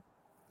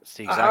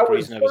exact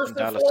reason I was in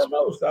Dallas. First and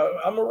foremost,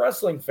 I'm a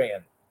wrestling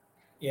fan.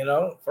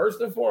 First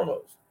and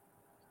foremost,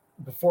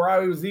 before I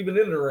was even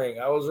in the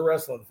ring, I was a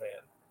wrestling fan.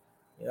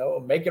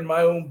 Making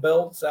my own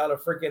belts out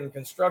of freaking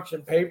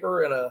construction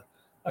paper and a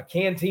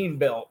canteen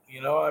belt.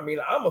 I mean,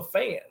 I'm a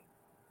fan.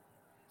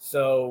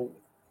 So,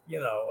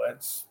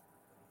 that's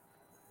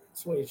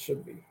the way it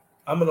should be.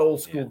 I'm an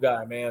old school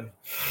guy, man.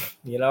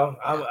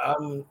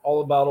 I'm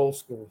all about old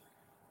school.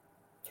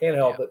 Can't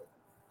help it.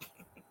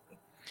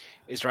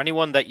 Is there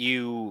anyone that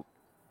you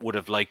would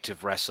have liked to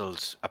have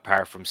wrestled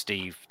apart from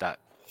Steve that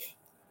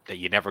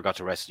you never got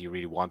to wrestle, you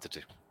really wanted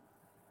to?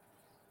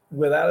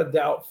 Without a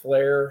doubt,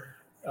 Flair.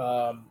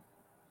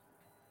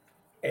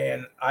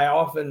 And I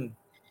often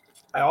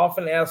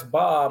ask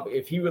Bob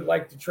if he would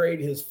like to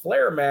trade his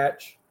Flair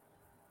match,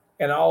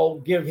 and I'll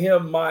give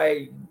him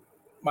my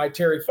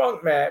Terry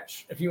Funk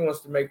match if he wants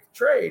to make the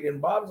trade. And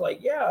Bob's like,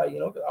 yeah,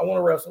 I want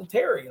to wrestle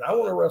Terry and I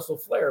want to wrestle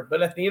Flair.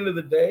 But at the end of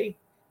the day,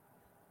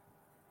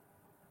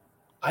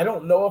 I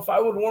don't know if I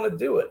would want to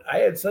do it. I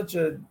had such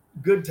a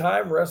good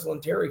time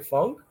wrestling Terry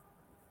Funk.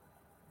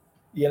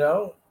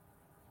 What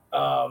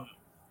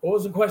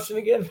was the question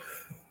again?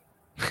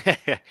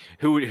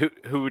 Who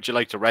would you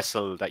like to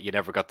wrestle that you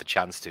never got the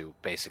chance to,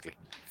 basically?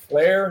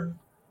 Flair,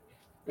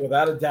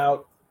 without a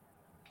doubt.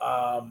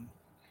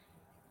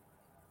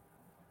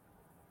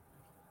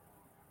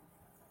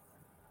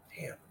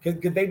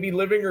 Could they be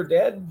living or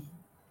dead?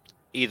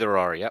 Either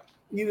or, yep.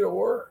 Either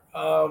or.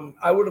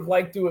 I would have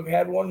liked to have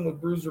had one with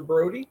Bruiser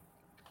Brody.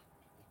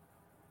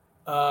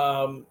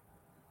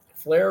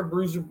 Flair,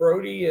 Bruiser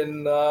Brody,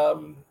 and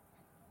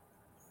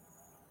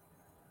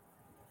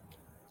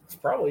that's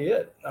probably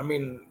it. I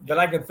mean, that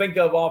I can think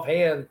of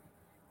offhand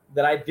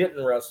that I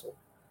didn't wrestle.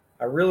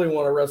 I really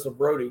want to wrestle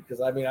Brody because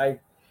I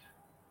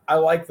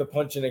like the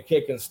punching and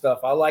kicking stuff.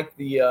 I like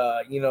the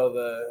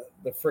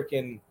the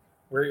freaking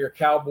wear your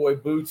cowboy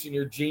boots and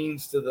your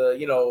jeans to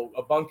the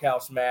a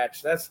bunkhouse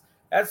match. That's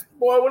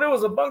boy, when it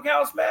was a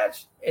bunkhouse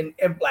match and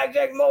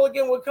Blackjack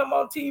Mulligan would come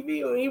on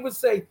TV and he would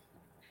say,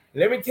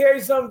 "Let me tell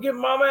you something, get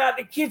mama out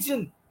the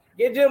kitchen.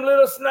 Get them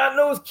little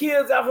snot-nosed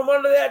kids out from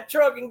under that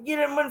truck and get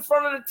them in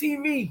front of the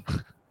TV.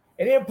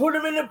 And then put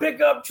them in the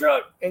pickup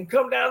truck and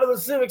come down to the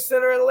Civic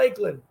Center in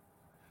Lakeland.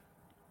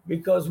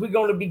 Because we're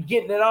going to be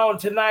getting it on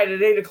tonight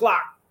at 8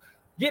 o'clock.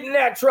 Get in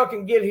that truck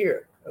and get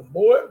here." And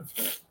boy,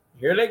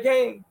 here they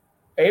came.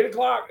 8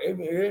 o'clock.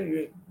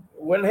 They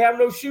wouldn't have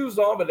no shoes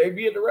on, but they'd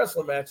be at the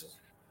wrestling matches.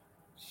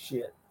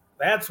 Shit.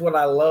 That's what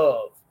I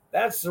love.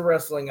 That's the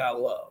wrestling I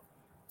love.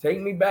 Take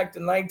me back to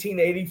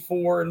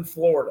 1984 in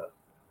Florida.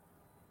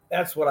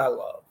 That's what I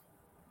love.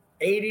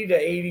 80 to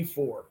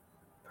 84.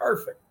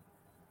 Perfect.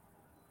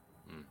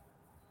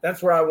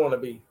 That's where I want to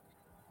be.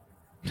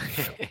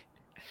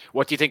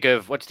 What do you think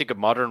of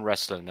modern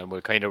wrestling? And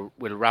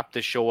we'll wrap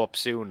this show up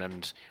soon.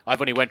 And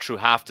I've only went through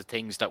half the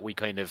things that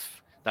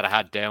I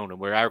had down, and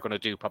we are going to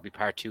do probably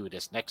part 2 of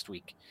this next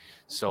week.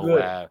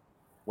 So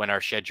when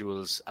our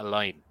schedules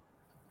align.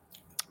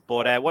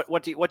 But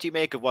what do you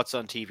make of what's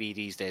on TV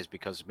these days?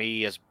 Because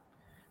me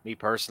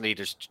personally,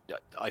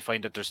 I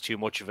find that there's too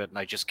much of it, and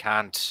I just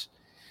can't.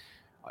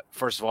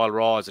 First of all,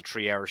 Raw is a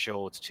 3-hour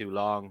show; it's too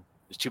long.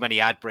 There's too many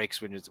ad breaks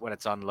when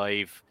it's on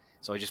live,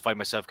 so I just find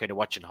myself kind of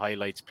watching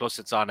highlights. Plus,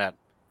 it's on at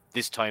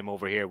this time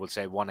over here. We'll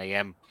say 1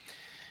 a.m.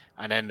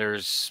 And then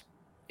there's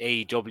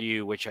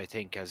AEW, which I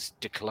think has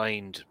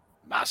declined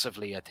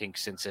massively. I think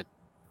since it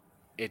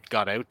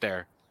got out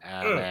there.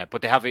 And Mm.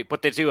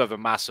 but they do have a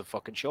massive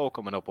fucking show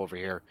coming up over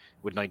here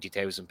with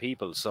 90,000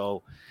 people.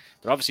 So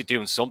they're obviously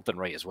doing something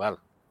right as well.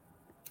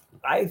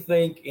 I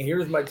think, and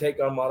here's my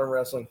take on modern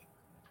wrestling.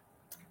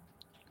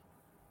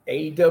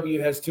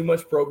 AEW has too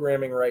much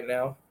programming right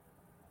now.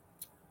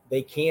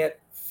 They can't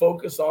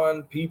focus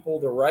on people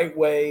the right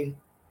way,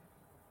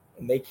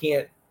 and they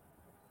can't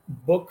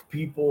book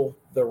people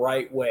the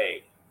right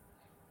way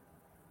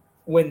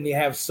when you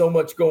have so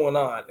much going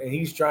on. And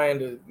he's trying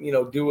to,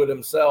 do it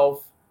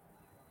himself.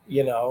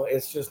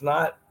 It's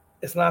not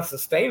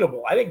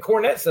sustainable. I think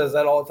Cornette says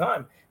that all the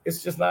time.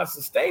 It's just not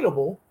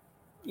sustainable,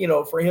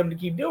 for him to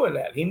keep doing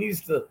that. He needs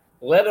to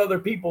let other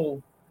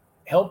people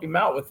help him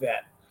out with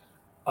that.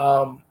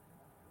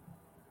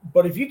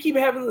 But if you keep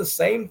having the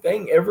same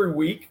thing every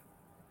week,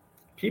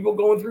 people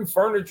going through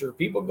furniture,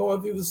 people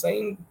going through the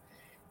same,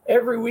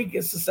 every week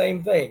it's the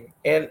same thing.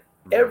 And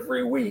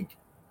every week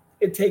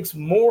it takes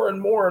more and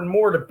more and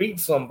more to beat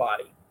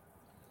somebody.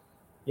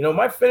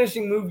 My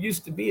finishing move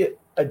used to be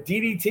a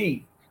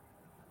DDT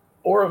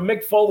or a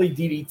Mick Foley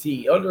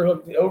DDT,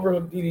 overhook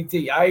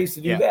DDT. I used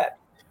to do that.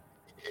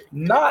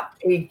 Not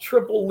a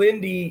triple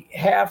Lindy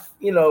half,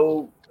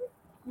 retarded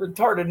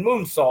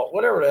moonsault,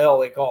 whatever the hell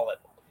they call it.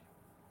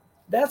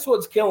 That's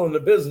what's killing the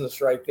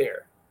business right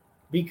there.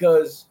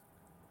 Because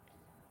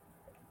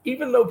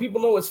even though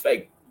people know it's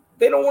fake,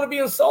 they don't want to be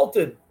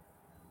insulted.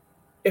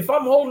 If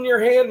I'm holding your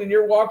hand and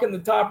you're walking the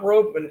top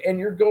rope and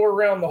you're going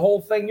around the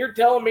whole thing, you're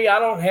telling me I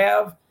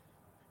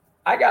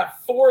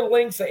got 4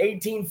 links of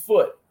 18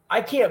 foot.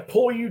 I can't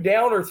pull you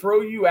down or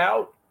throw you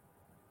out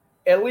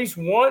at least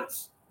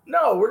once.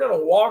 No, we're going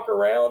to walk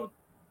around.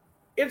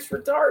 It's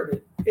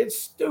retarded. It's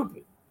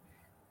stupid.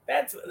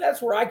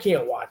 That's where I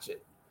can't watch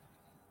it.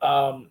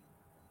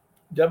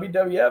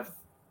 WWF,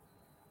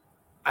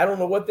 I don't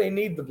know what they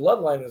need. The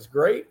Bloodline is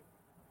great.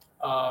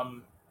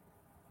 I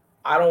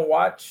don't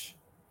watch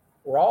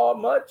Raw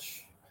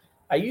much.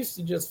 I used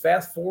to just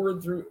fast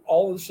forward through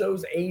all the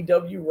shows,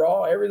 AEW,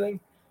 Raw, everything.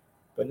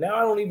 But now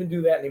I don't even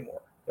do that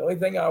anymore. The only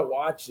thing I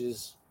watch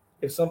is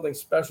if something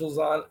special's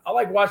on. I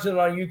like watching it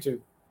on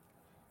YouTube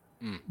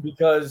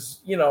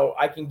because,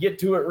 I can get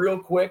to it real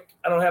quick.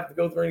 I don't have to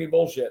go through any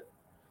bullshit.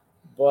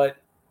 But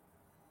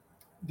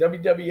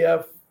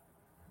WWF,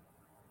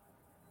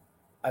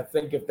 I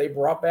think if they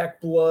brought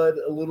back blood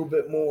a little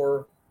bit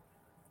more,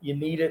 you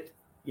need it.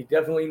 You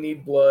definitely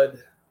need blood.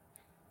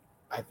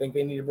 I think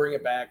they need to bring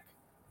it back.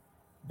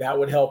 That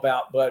would help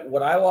out. But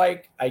what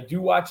I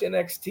do watch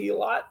NXT a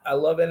lot. I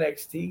love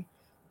NXT.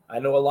 I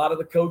know a lot of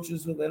the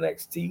coaches with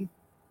NXT.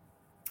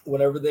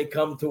 Whenever they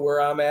come to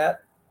where I'm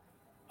at,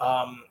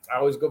 I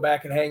always go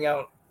back and hang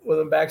out with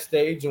them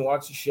backstage and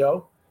watch the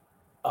show.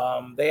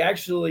 They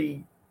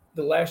actually,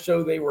 the last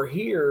show they were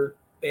here,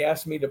 they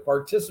asked me to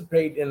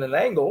participate in an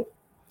angle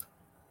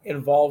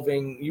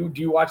involving you.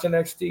 Do you watch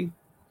NXT?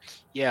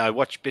 Yeah, I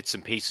watch bits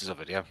and pieces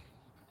of it. Yeah.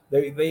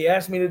 They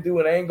asked me to do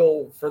an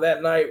angle for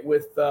that night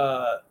with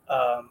oh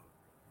my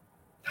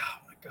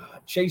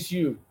God, Chase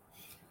U,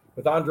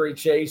 with Andre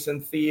Chase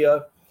and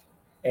Thea,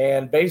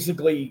 and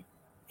basically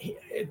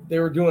they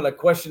were doing a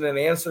question and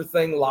answer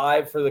thing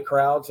live for the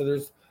crowd. So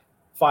there's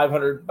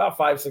about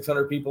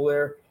 500-600 people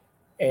there,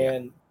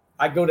 and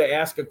I go to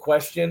ask a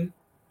question,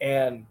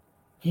 and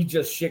he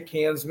just shit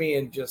cans me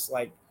and just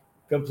like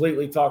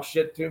completely talks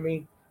shit to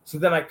me. So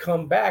then I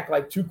come back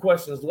like 2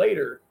 questions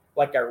later,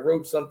 like I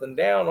wrote something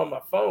down on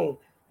my phone,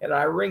 and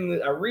I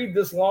read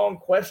this long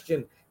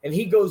question, and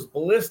he goes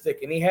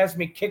ballistic, and he has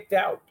me kicked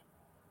out.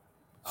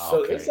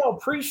 So it's all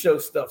pre-show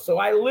stuff. So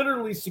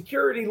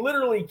security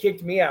literally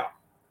kicked me out.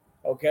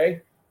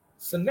 Okay.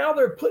 So now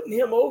they're putting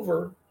him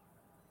over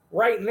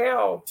right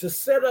now to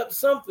set up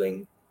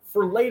something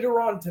for later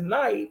on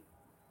tonight.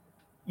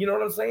 You know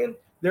what I'm saying?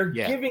 They're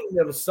giving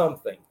them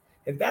something.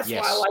 And that's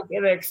why I like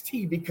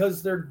NXT,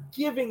 because they're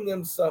giving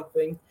them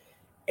something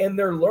and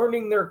they're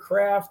learning their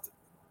craft.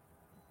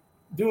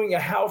 Doing a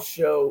house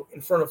show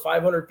in front of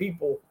 500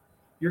 people,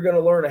 you're going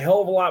to learn a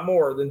hell of a lot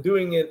more than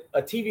doing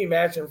a TV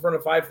match in front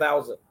of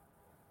 5,000.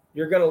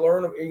 You're going to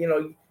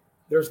learn,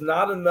 there's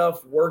not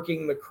enough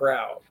working the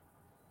crowd.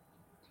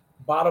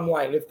 Bottom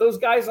line, if those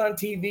guys on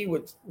TV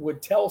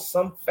would tell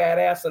some fat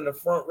ass in the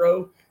front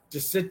row to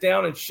sit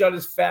down and shut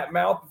his fat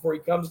mouth before he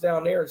comes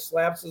down there and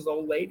slaps his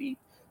old lady,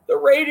 the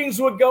ratings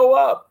would go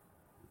up.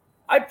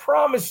 I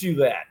promise you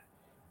that.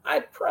 I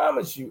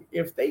promise you,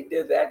 if they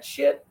did that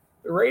shit,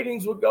 the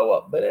ratings would go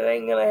up, but it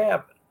ain't going to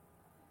happen.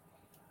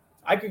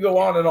 I could go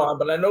on and on,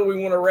 but I know we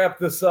want to wrap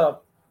this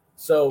up.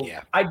 So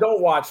I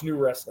don't watch new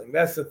wrestling.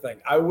 That's the thing.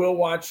 I will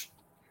watch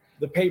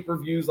the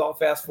pay-per-views. I'll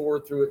fast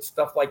forward through it,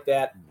 stuff like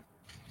that,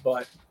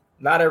 but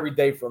not every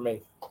day for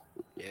me.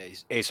 Yeah,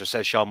 Acer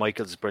says Shawn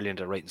Michaels is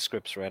brilliant at writing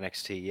scripts for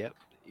NXT.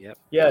 Yep.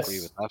 Yes, I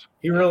agree with that.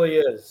 He really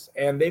is,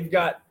 and they've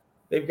got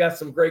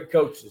some great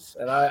coaches,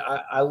 and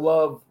I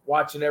love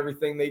watching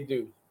everything they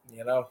do.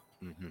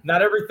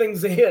 Not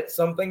everything's a hit.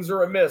 Some things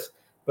are a miss,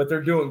 but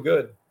they're doing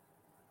good.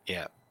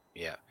 Yeah.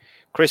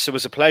 Chris, it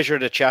was a pleasure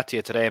to chat to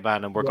you today,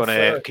 man. And we're going Yes,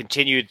 to sir.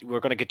 continue. We're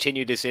going to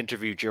continue this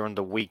interview during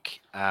the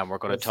week, and we're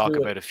going to Let's talk do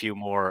it. about a few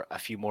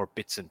more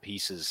bits and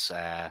pieces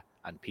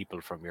and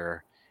people from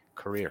your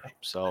career.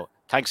 So,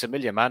 thanks a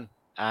million, man.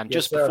 And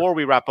Yes, just sir. before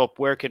we wrap up,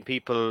 where can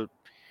people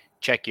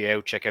check you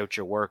out? Check out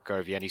your work, or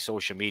have you any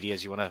social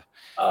medias you want to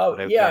put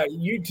out Yeah, there?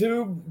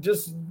 YouTube.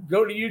 Just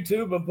go to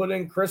YouTube and put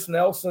in Chris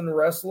Nelson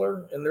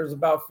wrestler, and there's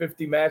about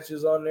 50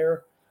 matches on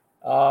there.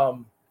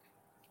 Um,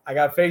 I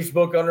got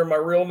Facebook under my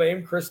real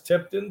name, Chris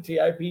Tipton,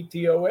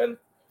 Tipton,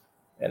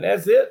 and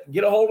that's it.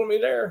 Get a hold of me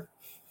there.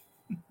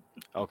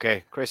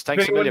 Okay, Chris, If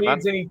thanks a anyone million, man.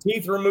 needs any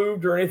teeth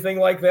removed or anything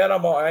like that,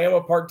 I am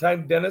a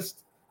part-time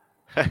dentist.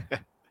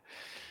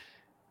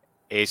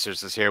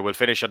 Acers is here. We'll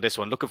finish on this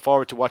one. Looking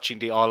forward to watching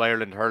the All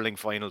Ireland hurling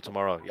final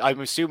tomorrow.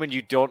 I'm assuming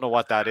you don't know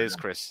what that is,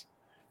 Chris.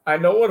 I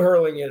know what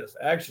hurling is.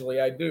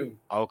 Actually, I do.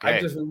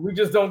 Okay. We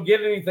just don't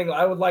get anything.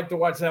 I would like to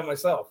watch that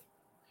myself.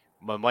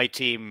 Well, my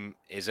team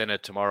is in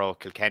it tomorrow,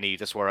 Kilkenny.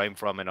 That's where I'm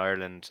from in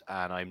Ireland,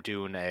 and I'm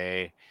doing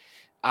a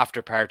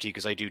after party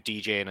because I do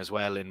DJing as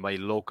well in my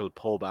local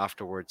pub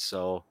afterwards.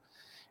 So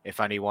if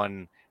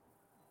anyone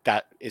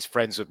that is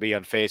friends with me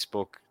on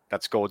Facebook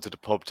that's going to the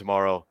pub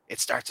tomorrow,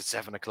 it starts at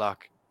 7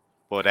 o'clock.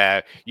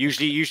 But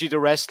usually the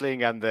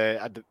wrestling and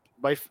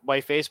my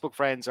Facebook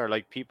friends are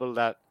like people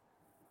that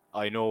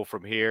I know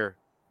from here,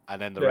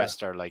 and then the Yeah,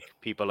 rest are like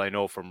people I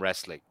know from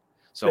wrestling.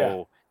 yeah.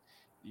 So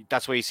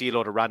that's why you see a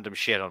lot of random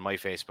shit on my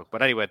Facebook.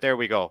 But anyway, there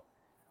we go.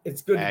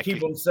 It's good to Uh, keep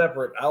Kil- them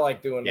separate. I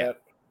like doing yeah,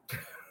 that.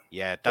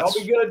 yeah, Y'all be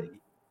that's good.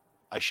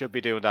 I should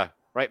be doing that.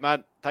 Right,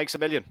 man. Thanks a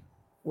million.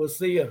 We'll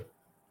see you.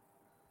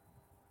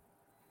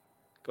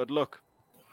 Good luck.